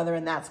one another.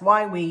 And that's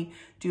why we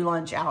do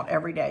lunch out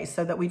every day,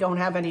 so that we don't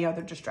have any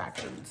other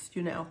distractions,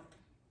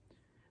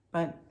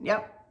 But,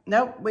 yep.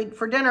 Nope,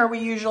 for dinner, we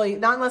usually,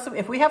 not unless,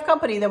 if we have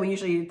company, then we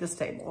usually eat at this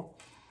table,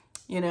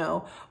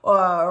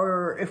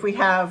 or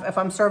if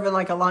I'm serving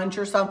like a lunch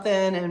or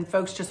something and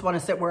folks just want to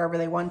sit wherever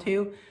they want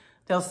to,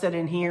 they'll sit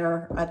in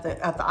here at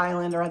the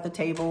island or at the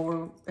table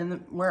or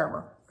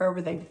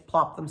wherever they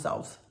plop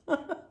themselves.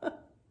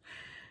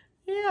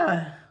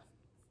 Yeah.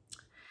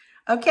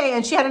 Okay,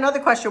 and she had another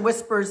question,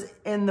 Whispers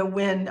in the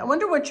Wind. I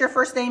wonder what your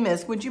first name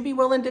is. Would you be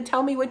willing to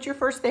tell me what your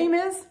first name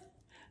is?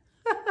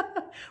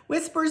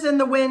 Whispers in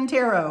the Wind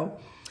Tarot.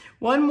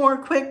 One more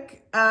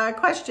quick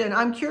question.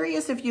 I'm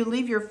curious if you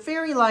leave your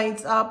fairy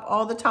lights up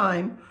all the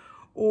time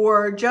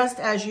or just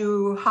as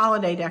you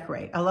holiday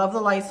decorate. I love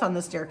the lights on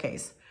the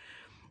staircase.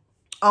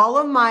 All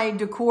of my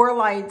decor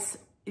lights,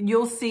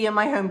 you'll see in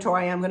my home tour.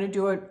 I am going to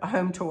do a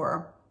home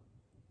tour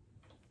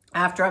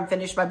after I'm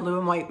finished my blue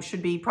and white, which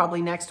should be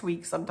probably next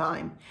week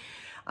sometime.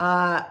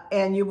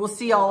 And you will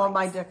see all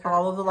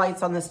of the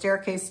lights on the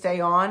staircase stay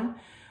on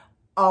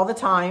all the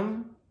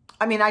time.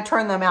 I mean, I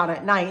turn them out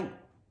at night,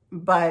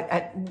 but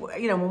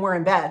when we're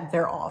in bed,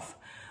 they're off.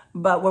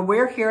 But when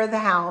we're here in the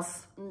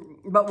house,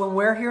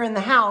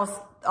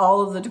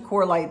 all of the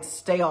decor lights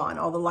stay on.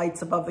 All the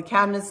lights above the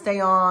cabinets stay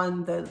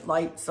on. The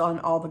lights on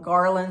all the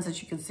garlands,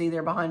 as you can see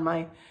there behind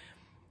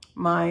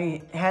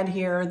my head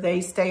here, they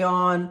stay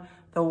on.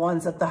 The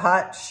ones at the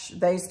hutch,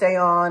 they stay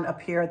on.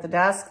 Up here at the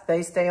desk,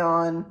 they stay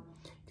on.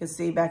 You can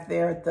see back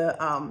there at the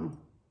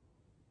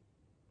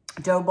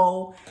dough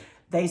bowl,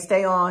 they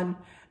stay on.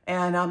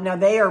 And now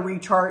they are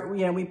recharged.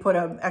 We put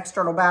an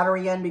external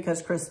battery in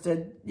because Chris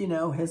did,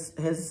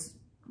 his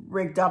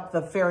rigged up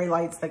the fairy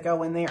lights that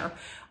go in there.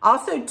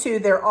 Also, too,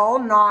 they're all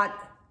not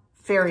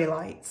fairy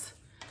lights.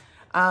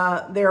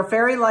 They're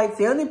fairy lights.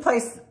 The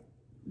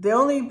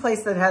only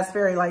place that has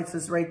fairy lights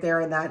is right there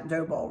in that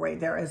dough bowl right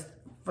there, is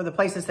for the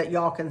places that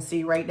y'all can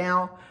see right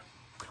now.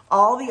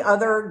 All the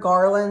other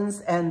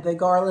garlands and the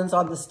garlands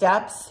on the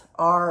steps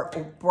are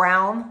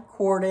brown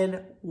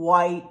corded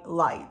white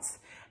lights,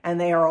 and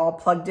they are all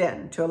plugged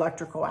in to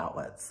electrical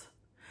outlets.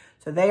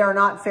 So they are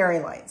not fairy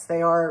lights.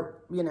 They are,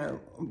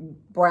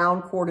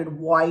 brown corded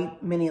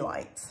white mini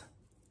lights.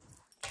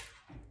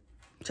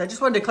 So I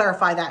just wanted to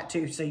clarify that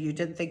too, so you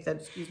didn't think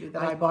that,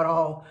 that I bought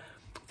all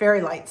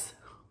fairy lights.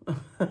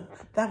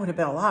 That would have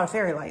been a lot of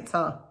fairy lights,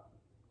 huh?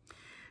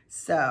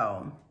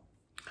 So,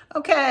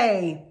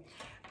 okay.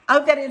 I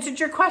hope that answered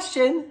your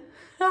question.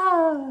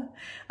 All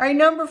right,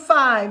 number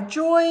 5,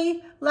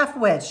 Joy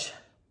Leftwish.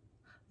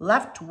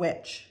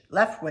 Leftwish.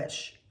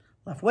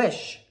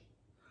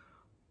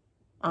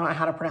 I don't know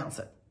how to pronounce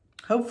it.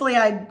 Hopefully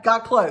I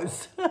got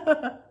close.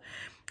 Hi,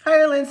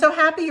 Arlynn. So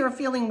happy you're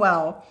feeling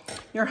well.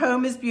 Your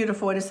home is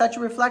beautiful. It is such a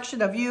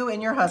reflection of you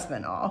and your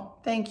husband. Oh,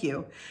 thank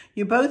you.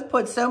 You both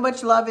put so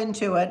much love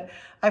into it.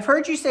 I've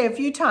heard you say a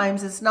few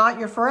times it's not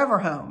your forever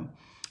home.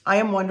 I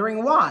am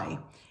wondering why.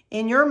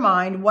 In your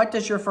mind, what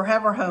does your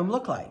forever home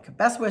look like?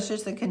 Best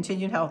wishes and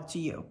continued health to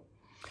you.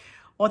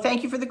 Well,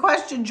 thank you for the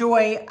question,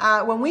 Joy.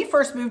 When we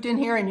first moved in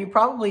here, and you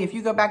probably, if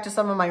you go back to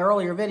some of my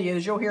earlier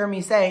videos, you'll hear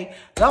me say,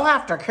 they'll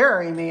have to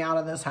carry me out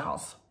of this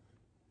house.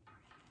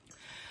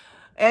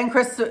 And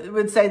Chris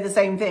would say the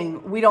same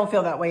thing. We don't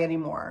feel that way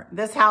anymore.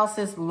 This house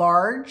is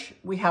large.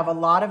 We have a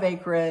lot of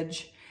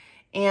acreage.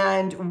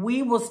 And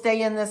we will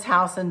stay in this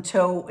house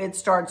until it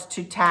starts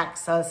to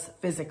tax us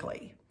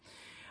physically.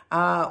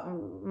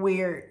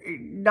 We're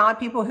not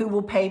people who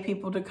will pay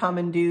people to come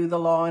and do the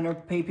lawn or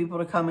pay people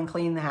to come and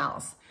clean the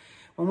house.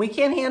 When we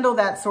can't handle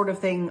that sort of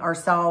thing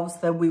ourselves,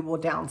 then we will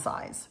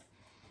downsize.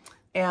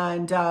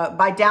 And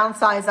by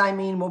downsize, I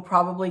mean we'll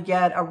probably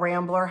get a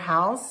rambler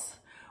house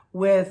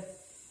with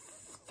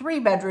 3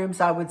 bedrooms,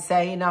 I would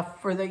say,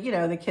 enough for the,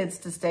 the kids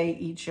to stay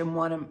each in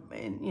one,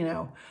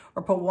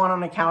 or put one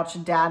on a couch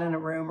and dad in a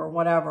room or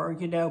whatever,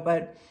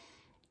 but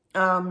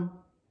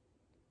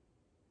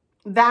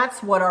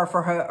that's what our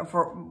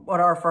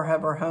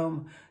forever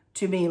home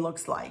to me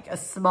looks like. A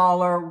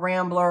smaller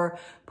rambler,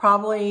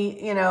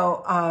 probably,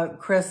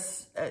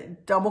 Chris,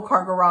 double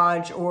car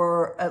garage,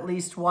 or at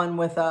least one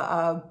with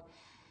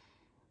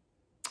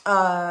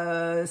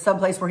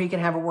someplace where he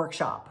can have a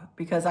workshop,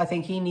 because I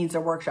think he needs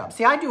a workshop.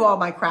 See, I do all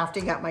my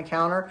crafting at my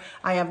counter.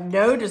 I have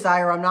no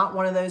desire. I'm not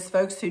one of those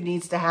folks who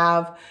needs to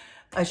have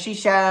a she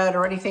shed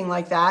or anything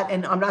like that.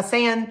 And I'm not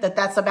saying that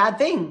that's a bad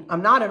thing.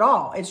 I'm not at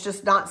all. It's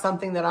just not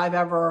something that I've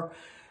ever,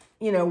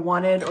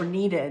 wanted or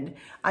needed.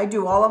 I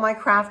do all of my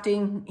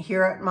crafting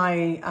here at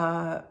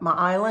my, my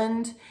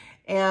island.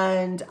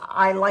 And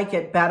I like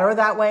it better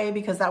that way,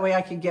 because that way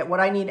I can get what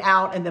I need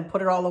out and then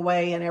put it all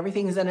away and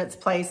everything's in its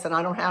place. And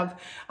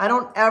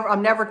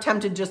I'm never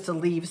tempted just to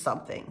leave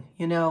something,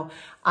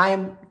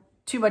 I'm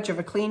too much of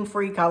a clean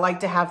freak. I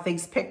like to have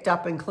things picked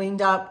up and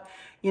cleaned up,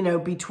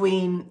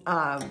 between,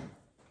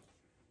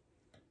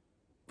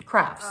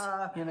 crafts,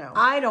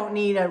 I don't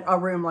need a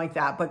room like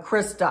that, but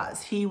Chris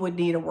does. He would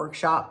need a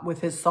workshop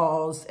with his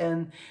saws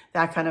and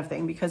that kind of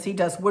thing, because he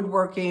does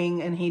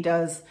woodworking and he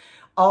does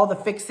all the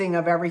fixing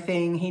of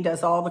everything. He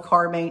does all the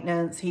car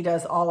maintenance. He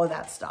does all of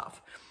that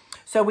stuff.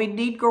 So we'd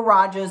need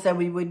garages, and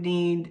we would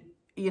need,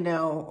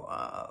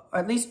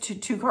 at least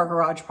two car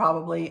garage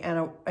probably,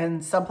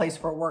 and someplace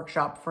for a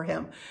workshop for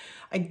him.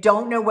 I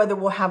don't know whether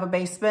we'll have a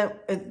basement.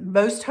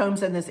 Most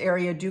homes in this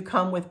area do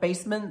come with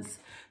basements,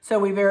 so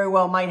we very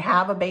well might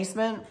have a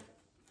basement,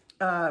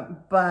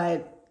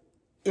 but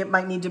it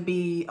might need to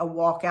be a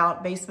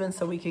walkout basement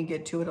so we can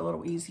get to it a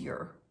little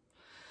easier.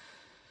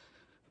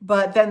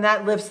 But then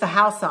that lifts the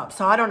house up.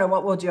 So I don't know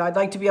what we'll do. I'd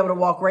like to be able to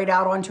walk right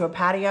out onto a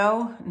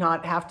patio,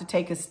 not have to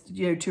take us,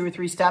 2 or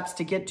 3 steps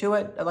to get to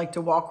it. I'd like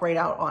to walk right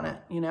out on it,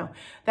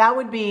 That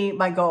would be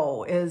my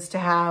goal, is to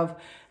have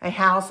a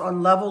house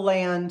on level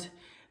land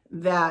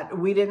that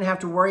we didn't have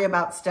to worry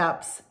about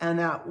steps, and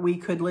that we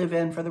could live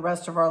in for the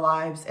rest of our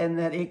lives, and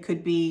that it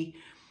could be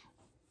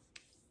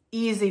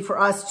easy for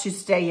us to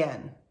stay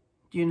in,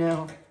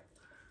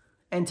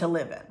 and to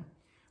live in.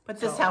 But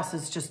this house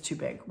is just too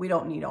big. We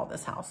don't need all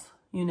this house.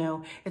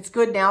 It's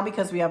good now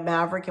because we have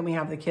Maverick and we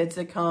have the kids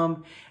that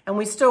come, and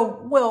we still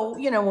will,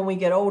 when we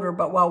get older.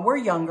 But while we're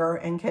younger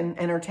and can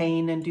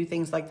entertain and do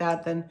things like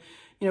that, then,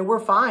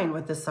 we're fine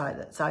with this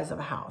size of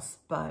a house.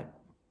 But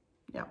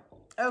yeah.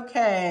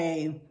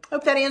 Okay.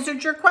 Hope that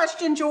answered your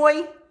question,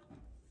 Joy.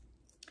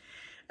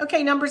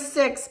 Okay. Number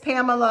 6,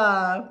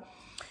 Pamela.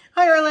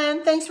 Hi,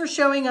 Arlynn. Thanks for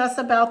showing us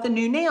about the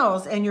new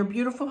nails and your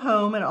beautiful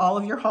home and all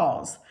of your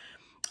halls.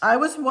 I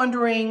was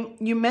wondering,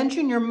 you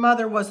mentioned your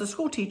mother was a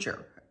school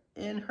teacher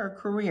in her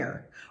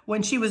career,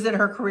 when she was in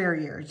her career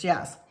years.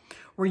 Yes.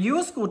 Were you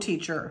a school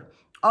teacher?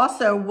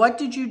 Also, what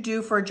did you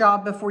do for a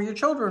job before your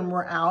children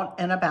were out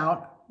and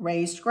about,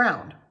 raised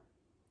ground?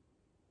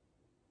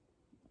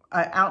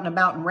 Out and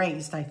about and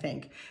raised, I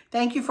think.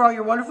 Thank you for all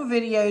your wonderful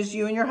videos.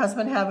 You and your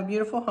husband have a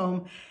beautiful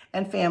home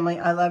and family.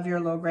 I love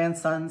your little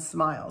grandson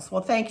smiles.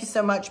 Well, thank you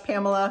so much,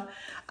 Pamela.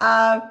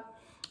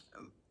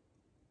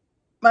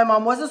 My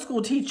mom was a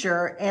school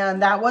teacher,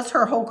 and that was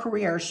her whole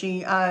career.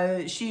 She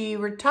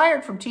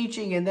retired from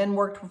teaching and then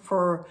worked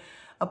for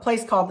a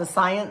place called the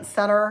Science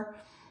Center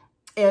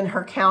in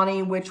her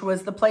county, which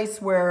was the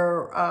place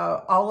where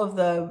all of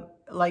the,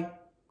 like,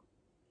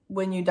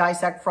 when you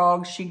dissect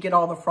frogs, she'd get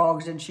all the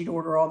frogs and she'd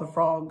order all the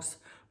frogs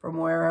from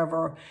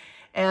wherever,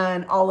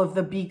 and all of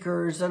the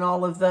beakers and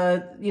all of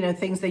the,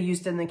 things they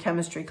used in the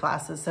chemistry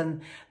classes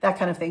and that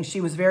kind of thing. She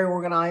was very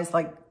organized.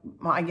 Like,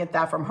 I get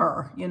that from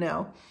her,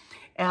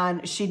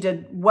 And she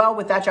did well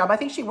with that job. I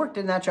think she worked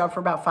in that job for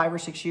about 5 or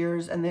 6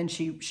 years, and then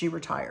she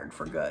retired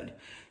for good,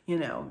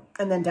 And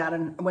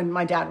then when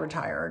my dad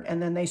retired,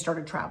 and then they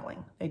started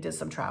traveling. They did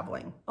some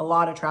traveling, a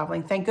lot of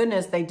traveling. Thank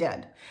goodness they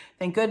did.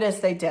 Thank goodness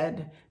they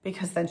did,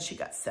 because then she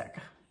got sick,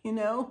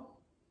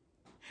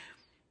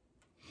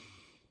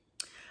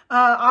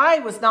 I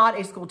was not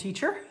a school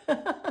teacher.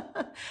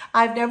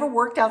 I've never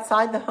worked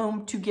outside the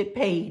home to get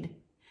paid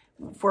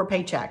for a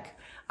paycheck.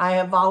 I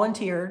have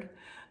volunteered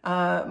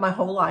my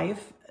whole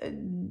life.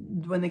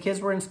 When the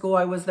kids were in school,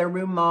 I was their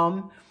room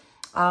mom.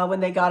 When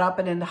they got up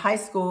and into high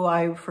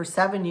school, for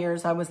 7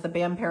 years, I was the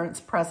band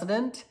parents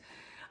president,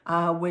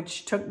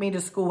 which took me to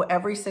school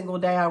every single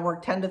day. I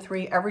worked 10 to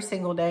 3 every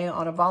single day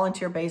on a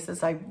volunteer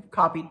basis. I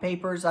copied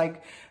papers.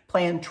 I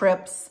planned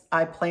trips.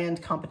 I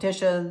planned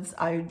competitions.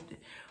 I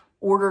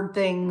ordered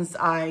things.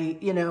 I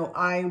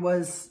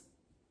was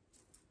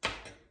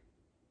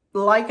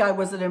like I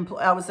was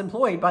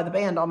employed by the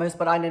band almost,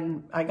 but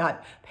I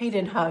got paid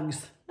in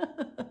hugs.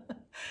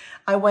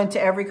 I went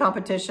to every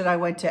competition. I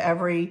went to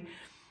every,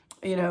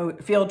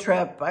 field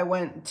trip. I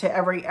went to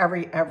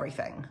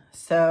everything.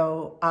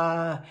 So,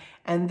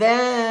 and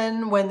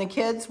then when the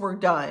kids were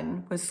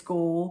done with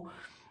school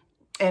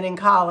and in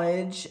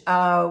college,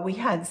 we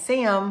had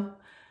Sam.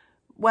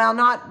 Well,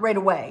 not right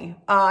away.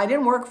 I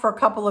didn't work for a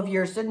couple of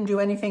years, didn't do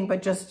anything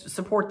but just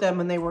support them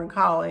when they were in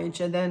college,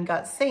 and then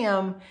got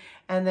Sam.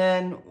 And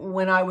then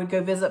when I would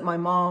go visit my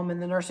mom in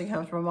the nursing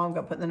home, my mom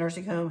got put in the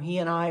nursing home, he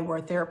and I were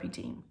a therapy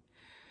team.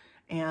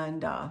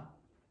 And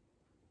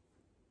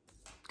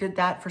did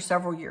that for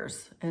several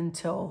years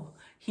until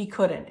he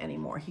couldn't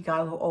anymore. He got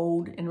a little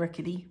old and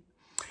rickety.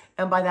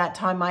 And by that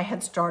time, I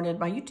had started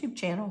my YouTube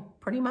channel,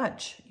 pretty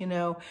much.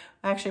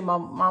 Actually,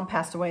 mom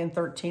passed away in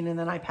 13, and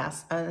then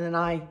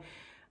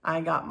I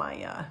got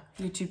my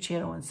YouTube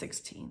channel in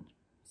 16.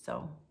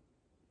 So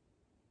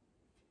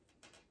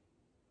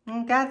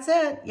that's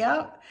it.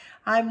 Yep.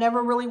 I've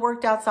never really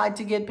worked outside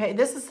to get paid.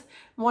 This is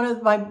one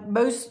of my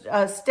most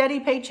steady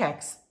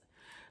paychecks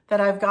that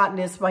I've gotten,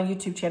 is my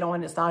YouTube channel,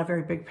 and it's not a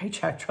very big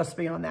paycheck, trust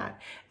me on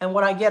that. And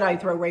what I get, I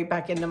throw right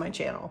back into my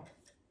channel.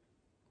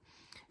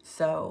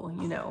 So,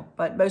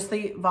 but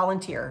mostly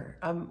volunteer.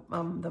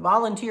 I'm the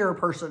volunteer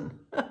person.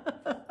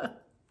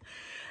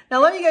 Now,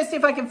 let me go see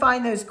if I can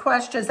find those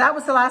questions. That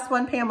was the last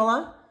one,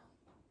 Pamela.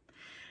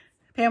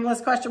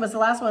 Pamela's question was the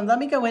last one. Let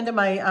me go into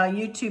my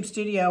YouTube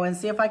studio and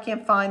see if I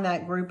can find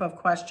that group of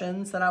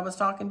questions that I was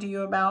talking to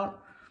you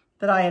about,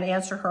 that I had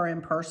answered her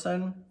in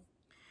person.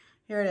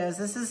 Here it is.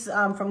 This is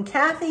from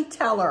Kathy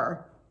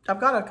Teller. I've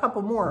got a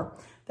couple more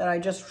that I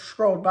just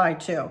scrolled by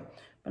too,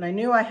 but I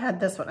knew I had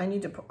this one. I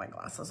need to put my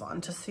glasses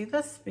on to see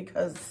this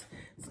because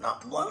it's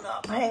not blown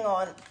up. Hang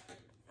on.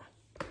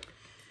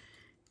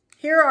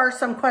 Here are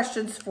some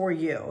questions for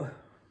you.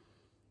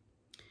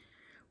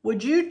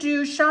 Would you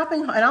do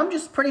shopping? And I'm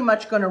just pretty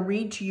much going to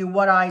read to you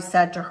what I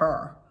said to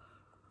her.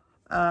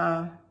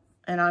 And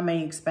I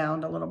may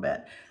expound a little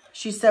bit.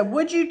 She said,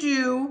 would you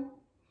do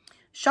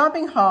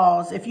shopping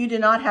hauls if you did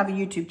not have a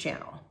YouTube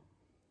channel?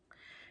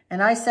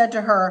 And I said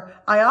to her,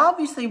 I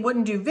obviously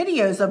wouldn't do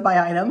videos of my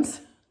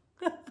items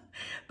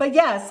But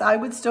yes, I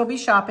would still be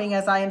shopping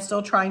as I am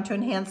still trying to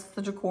enhance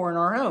the decor in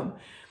our home.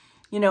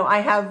 You know,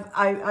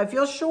 I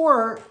feel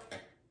sure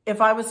if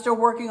I was still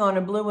working on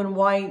a blue and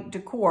white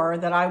decor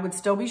that I would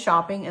still be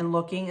shopping and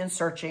looking and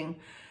searching,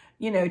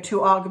 you know,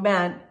 to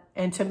augment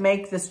and to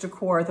make this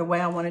decor the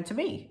way I want it to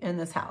be in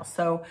this house.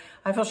 So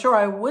I feel sure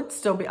I would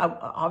still be,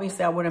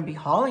 obviously I wouldn't be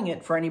hauling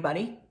it for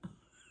anybody,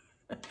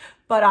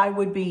 but I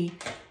would be,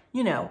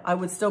 you know, I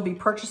would still be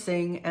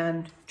purchasing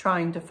and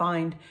trying to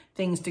find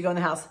things to go in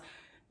the house,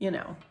 you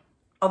know,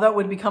 although it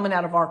would be coming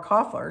out of our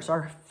coffers,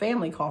 our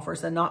family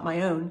coffers, and not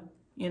my own,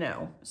 you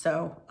know,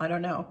 so I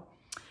don't know.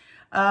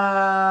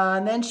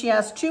 And then she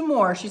asked 2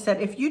 more. She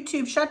said, if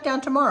YouTube shut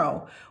down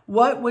tomorrow,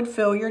 what would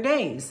fill your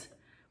days?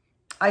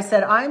 I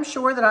said, I'm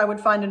sure that I would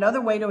find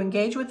another way to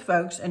engage with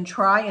folks and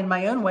try in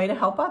my own way to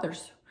help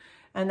others.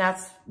 And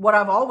that's what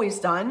I've always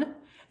done.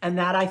 And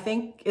that I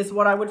think is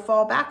what I would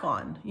fall back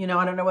on. You know,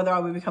 I don't know whether I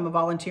would become a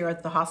volunteer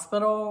at the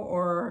hospital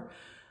or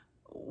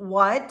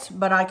what,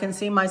 but I can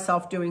see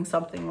myself doing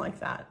something like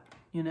that,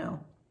 you know.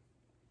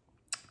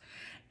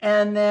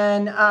 And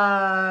then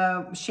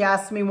she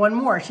asked me one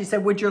more. She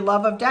said, would your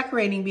love of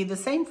decorating be the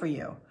same for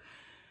you?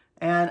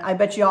 And I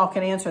bet you all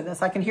can answer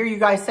this. I can hear you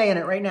guys saying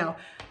it right now.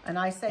 And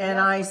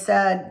I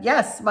said,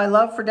 yes, my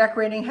love for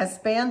decorating has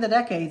spanned the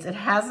decades. It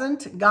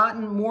hasn't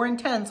gotten more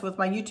intense with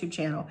my YouTube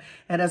channel.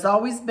 It has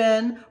always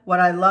been what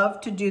I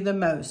love to do the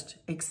most,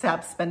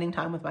 except spending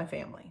time with my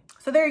family.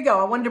 So there you go.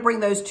 I wanted to bring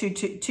those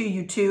to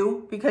you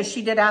too, because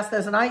she did ask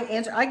those,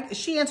 and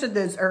she answered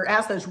those or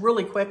asked those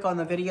really quick on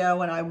the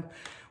video, and I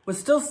was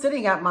still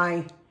sitting at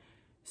my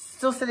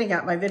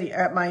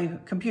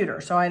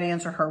computer, so I'd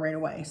answer her right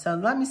away. So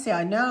let me see.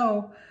 I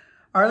know,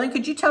 Arlynn,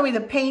 could you tell me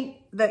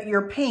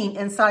your paint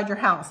inside your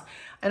house?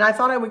 And I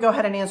thought I would go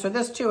ahead and answer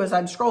this too as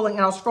I'm scrolling,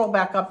 and I'll scroll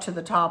back up to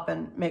the top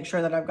and make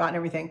sure that I've gotten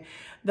everything.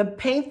 The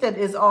paint that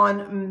is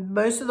on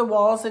most of the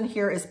walls in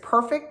here is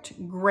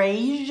Perfect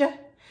Greige,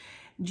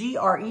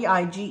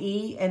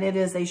 G-R-E-I-G-E, and it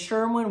is a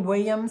Sherwin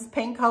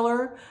paint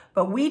color,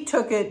 but we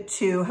took it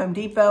to Home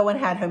Depot and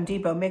had Home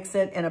Depot mix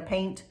it in a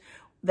paint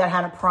that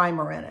had a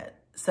primer in it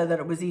so that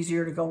it was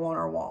easier to go on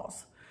our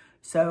walls.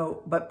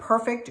 So, but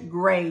Perfect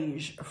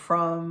Greige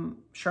from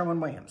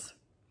Sherwin-Williams.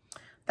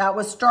 That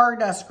was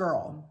Stardust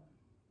Girl.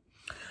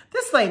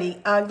 This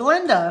lady,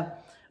 Glenda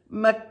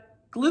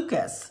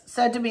McLucas,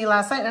 said to me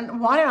last night,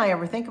 and why did I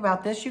ever think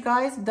about this, you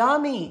guys?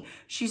 Dummy.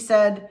 She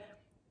said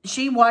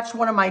she watched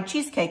one of my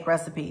cheesecake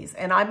recipes,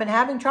 and I've been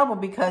having trouble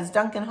because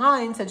Duncan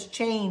Hines has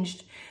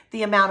changed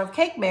the amount of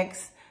cake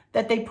mix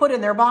that they put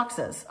in their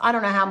boxes. I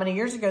don't know how many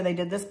years ago they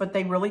did this, but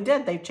they really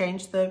did. They've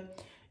changed the,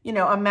 you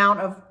know, amount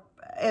of,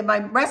 and my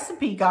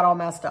recipe got all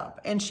messed up.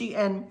 And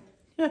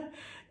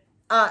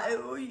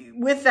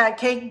with that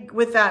cake,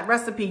 with that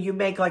recipe, you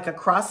make like a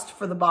crust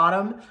for the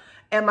bottom.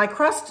 And my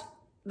crust,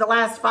 the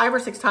last 5 or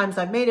 6 times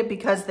I've made it,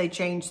 because they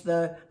changed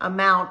the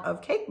amount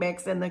of cake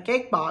mix in the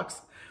cake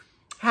box,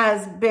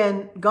 has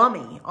been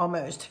gummy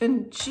almost.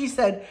 And she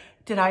said,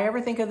 did I ever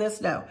think of this?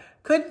 No.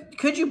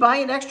 Could you buy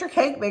an extra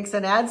cake mix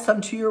and add some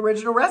to your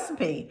original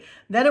recipe?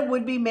 Then it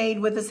would be made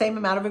with the same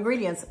amount of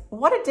ingredients.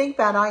 What a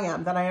dingbat I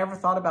am that I ever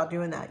thought about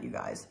doing that, you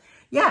guys.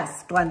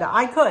 Yes, Glenda,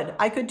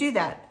 I could do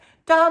that.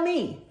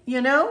 Dummy, you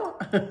know?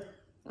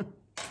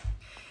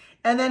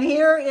 And then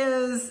here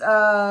is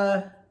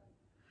a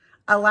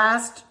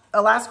last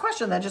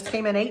question that just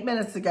came in 8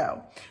 minutes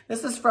ago.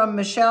 This is from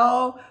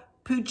Michelle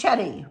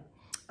Puchetti.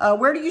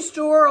 Where do you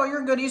store all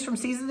your goodies from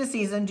season to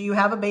season? Do you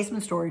have a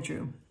basement storage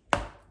room?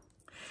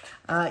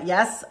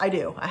 Yes, I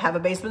do. I have a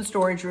basement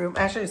storage room.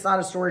 Actually, it's not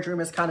a storage room.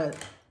 It's kind of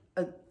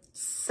a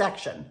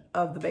section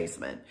of the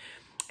basement.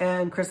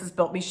 And Chris has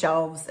built me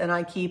shelves, and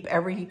I keep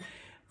everything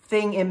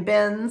in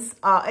bins.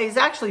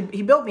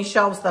 He built me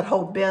shelves that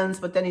hold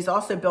bins, but then he's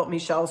also built me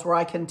shelves where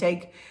I can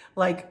take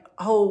like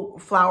whole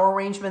flower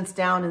arrangements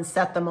down and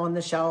set them on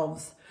the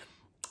shelves.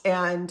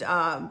 And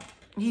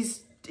he's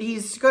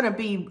going to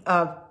be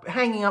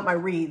hanging up my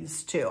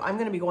wreaths too. I'm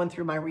going to be going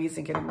through my wreaths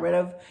and getting rid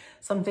of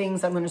some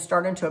things. I'm going to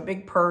start into a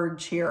big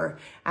purge here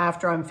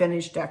after I'm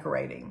finished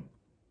decorating.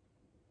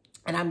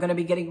 And I'm going to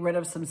be getting rid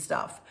of some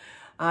stuff.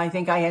 I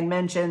think I had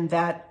mentioned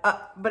that,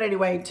 but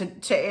anyway,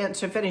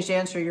 to finish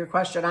answering your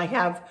question, I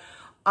have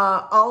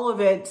all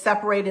of it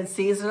separated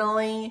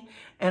seasonally,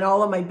 and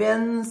all of my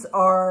bins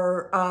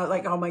are,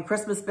 like all my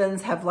Christmas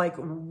bins have like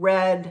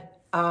red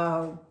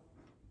duct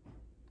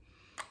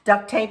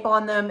tape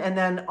on them, and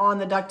then on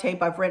the duct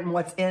tape I've written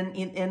what's in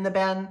the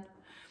bin,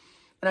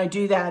 and I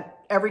do that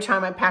every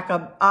time I pack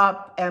them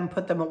up and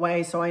put them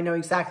away, so I know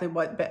exactly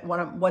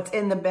what's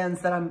in the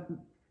bins that I'm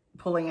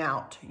pulling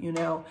out, you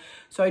know.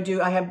 So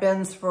I have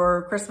bins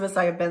for Christmas,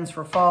 I have bins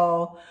for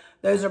fall.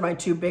 Those are my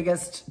 2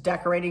 biggest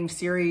decorating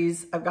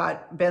series. I've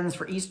got bins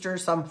for Easter,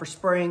 some for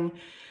spring.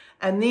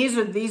 And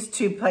these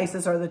 2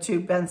 places are the 2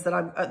 bins that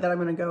I'm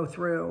going to go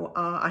through.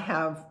 I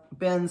have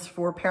bins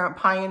for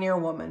Pioneer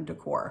Woman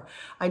decor.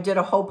 I did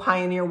a whole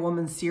Pioneer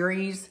Woman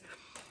series,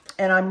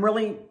 And I'm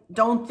really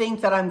don't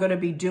think that I'm going to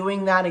be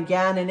doing that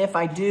again. And if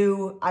I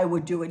do, I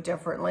would do it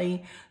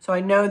differently. So I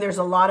know there's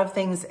a lot of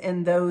things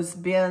in those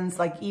bins,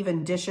 like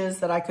even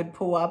dishes that I could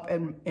pull up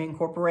and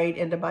incorporate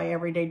into my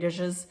everyday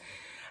dishes.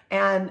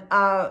 And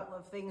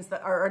things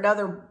that are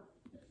another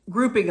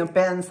grouping of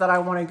bins that I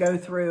want to go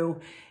through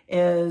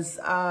is,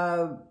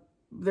 I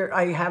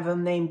have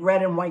them named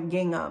Red and White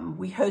Gingham.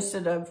 We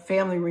hosted a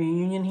family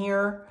reunion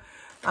here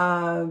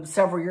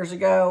several years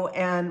ago,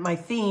 and my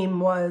theme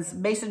was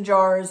mason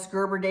jars,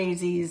 Gerber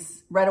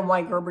daisies, red and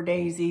white Gerber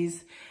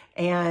daisies,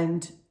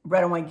 and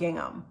red and white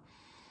gingham.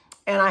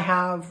 And I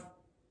have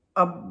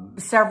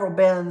several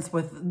bins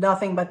with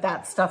nothing but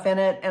that stuff in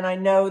it, and I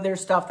know there's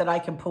stuff that I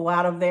can pull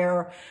out of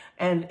there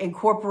and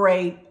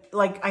incorporate.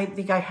 Like, I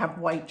think I have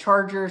white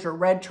chargers or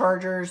red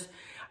chargers.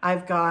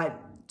 I've got,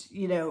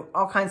 you know,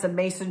 all kinds of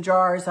mason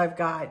jars. I've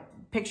got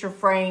picture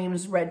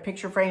frames, red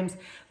picture frames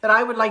that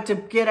I would like to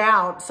get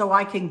out so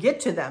I can get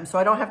to them, so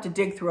I don't have to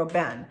dig through a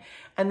bin.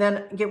 And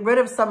then get rid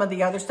of some of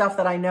the other stuff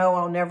that I know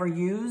I'll never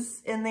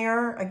use in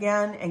there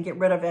again, and get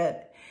rid of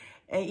it,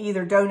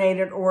 either donate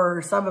it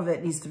or some of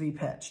it needs to be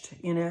pitched,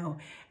 you know.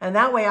 And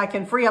that way I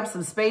can free up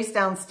some space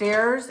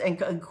downstairs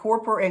and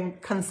incorporate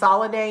and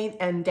consolidate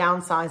and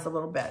downsize a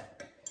little bit.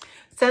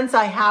 Since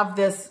I have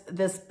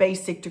this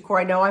basic decor,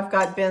 I know I've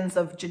got bins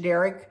of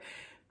generic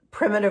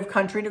primitive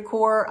country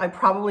decor. I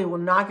probably will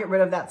not get rid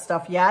of that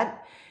stuff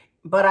yet,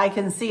 but I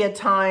can see a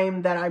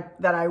time that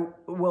I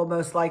will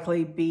most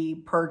likely be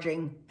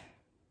purging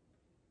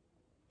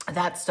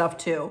that stuff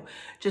too,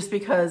 just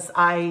because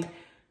I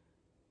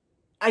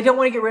don't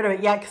want to get rid of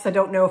it yet because I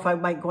don't know if I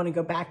might want to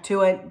go back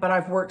to it, but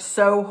I've worked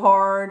so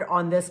hard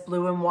on this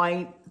blue and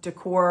white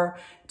decor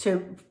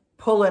to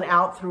pull it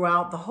out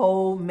throughout the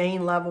whole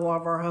main level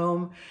of our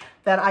home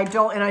that I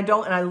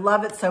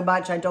love it so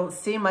much. I don't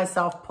see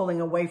myself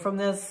pulling away from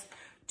this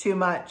too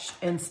much.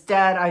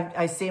 Instead,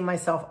 I see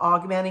myself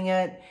augmenting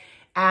it,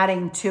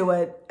 adding to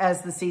it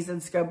as the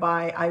seasons go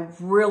by. I've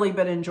really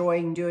been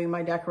enjoying doing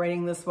my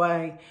decorating this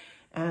way.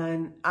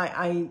 And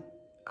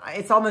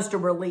it's almost a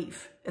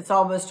relief. It's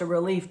almost a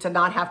relief to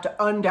not have to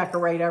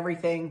undecorate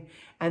everything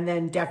and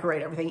then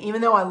decorate everything. Even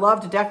though I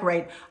love to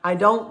decorate, I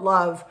don't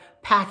love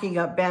packing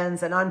up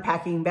bins and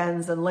unpacking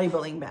bins and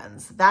labeling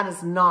bins. That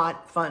is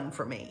not fun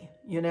for me,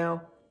 you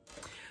know?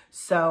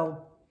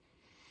 So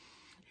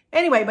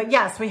anyway, but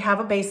yes, we have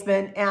a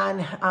basement,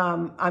 and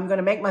I'm going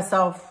to make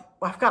myself,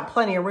 I've got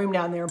plenty of room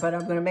down there, but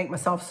I'm going to make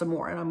myself some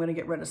more, and I'm going to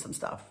get rid of some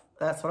stuff.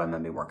 That's what I'm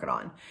going to be working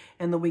on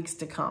in the weeks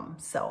to come.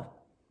 So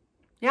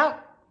yeah.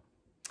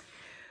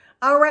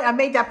 All right, I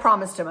made that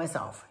promise to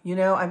myself. You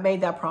know, I made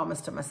that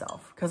promise to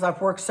myself because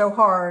I've worked so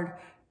hard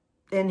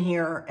in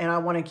here, and I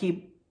want to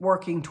keep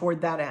working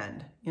toward that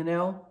end, you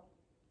know?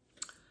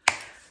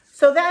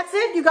 So that's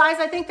it, you guys.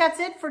 I think that's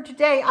it for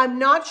today. I'm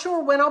not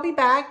sure when I'll be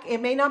back.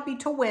 It may not be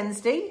till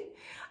Wednesday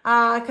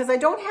because I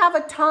don't have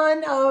a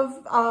ton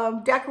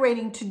of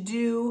decorating to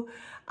do.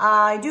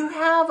 I do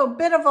have a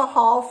bit of a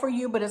haul for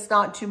you, but it's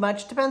not too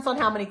much. Depends on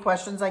how many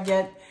questions I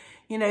get,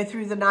 you know,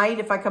 through the night.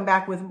 If I come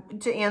back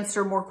to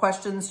answer more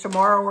questions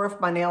tomorrow, or if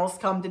my nails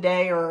come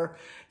today, or,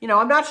 you know,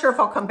 I'm not sure if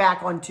I'll come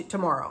back on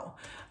tomorrow.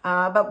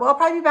 But I'll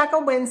probably be back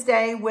on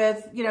Wednesday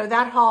with, you know,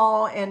 that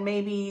haul and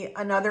maybe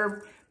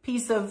another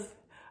piece of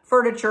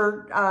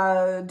furniture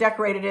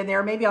decorated in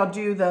there. Maybe I'll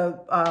do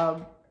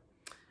the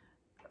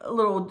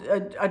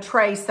a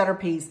tray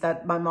centerpiece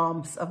that my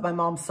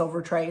mom's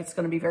silver tray. It's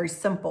going to be very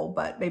simple,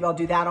 but maybe I'll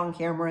do that on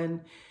camera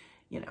and,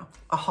 you know,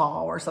 a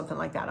haul or something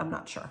like that. I'm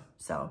not sure.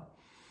 So,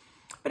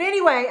 but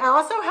anyway, I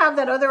also have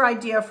that other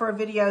idea for a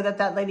video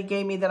that lady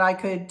gave me that I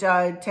could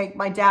take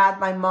my dad,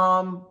 my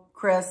mom,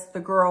 Chris,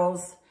 the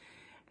girls,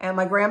 and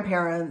my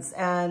grandparents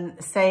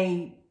and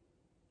say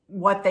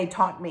what they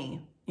taught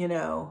me, you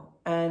know,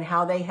 and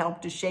how they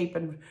helped to shape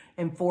and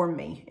inform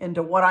me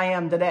into what I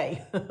am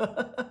today.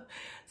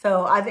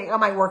 So I think I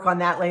might work on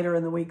that later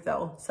in the week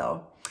though.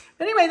 So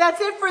but anyway, that's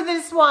it for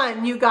this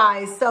one, you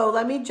guys. So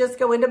let me just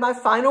go into my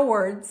final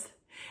words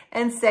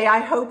and say, I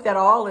hope that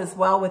all is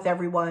well with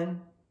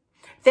everyone.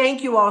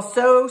 Thank you all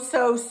so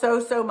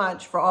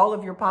much for all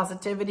of your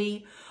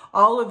positivity,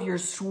 all of your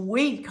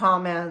sweet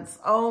comments.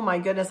 Oh my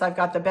goodness, I've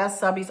got the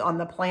best subbies on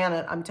the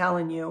planet. I'm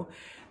telling you,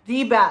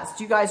 the best.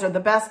 You guys are the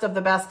best of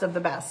the best of the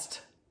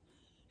best.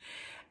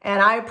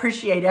 And I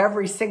appreciate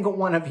every single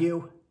one of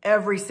you,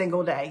 every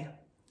single day.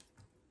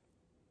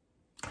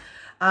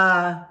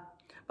 But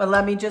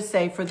let me just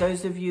say, for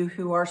those of you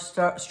who are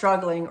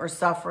struggling or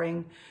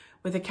suffering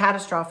with a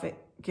catastrophic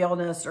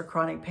illness or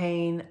chronic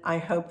pain, I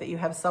hope that you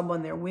have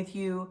someone there with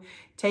you,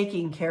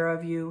 taking care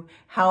of you,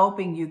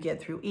 helping you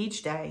get through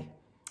each day,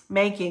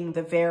 making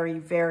the very,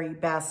 very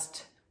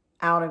best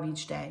out of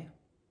each day.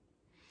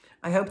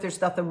 I hope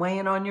there's nothing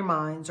weighing on your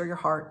minds or your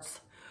hearts,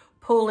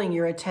 pulling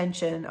your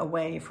attention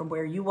away from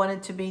where you want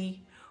it to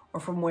be or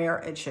from where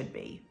it should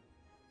be.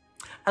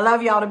 I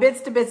love y'all to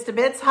bits, to bits, to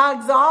bits.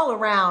 Hugs all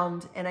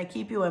around. And I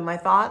keep you in my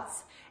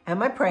thoughts and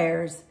my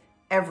prayers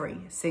every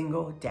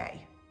single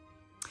day.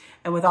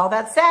 And with all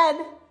that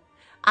said,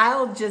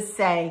 I'll just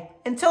say,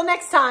 until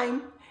next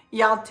time,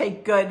 Y'all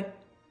take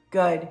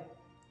good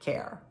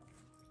care.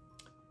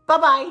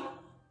 Bye-bye.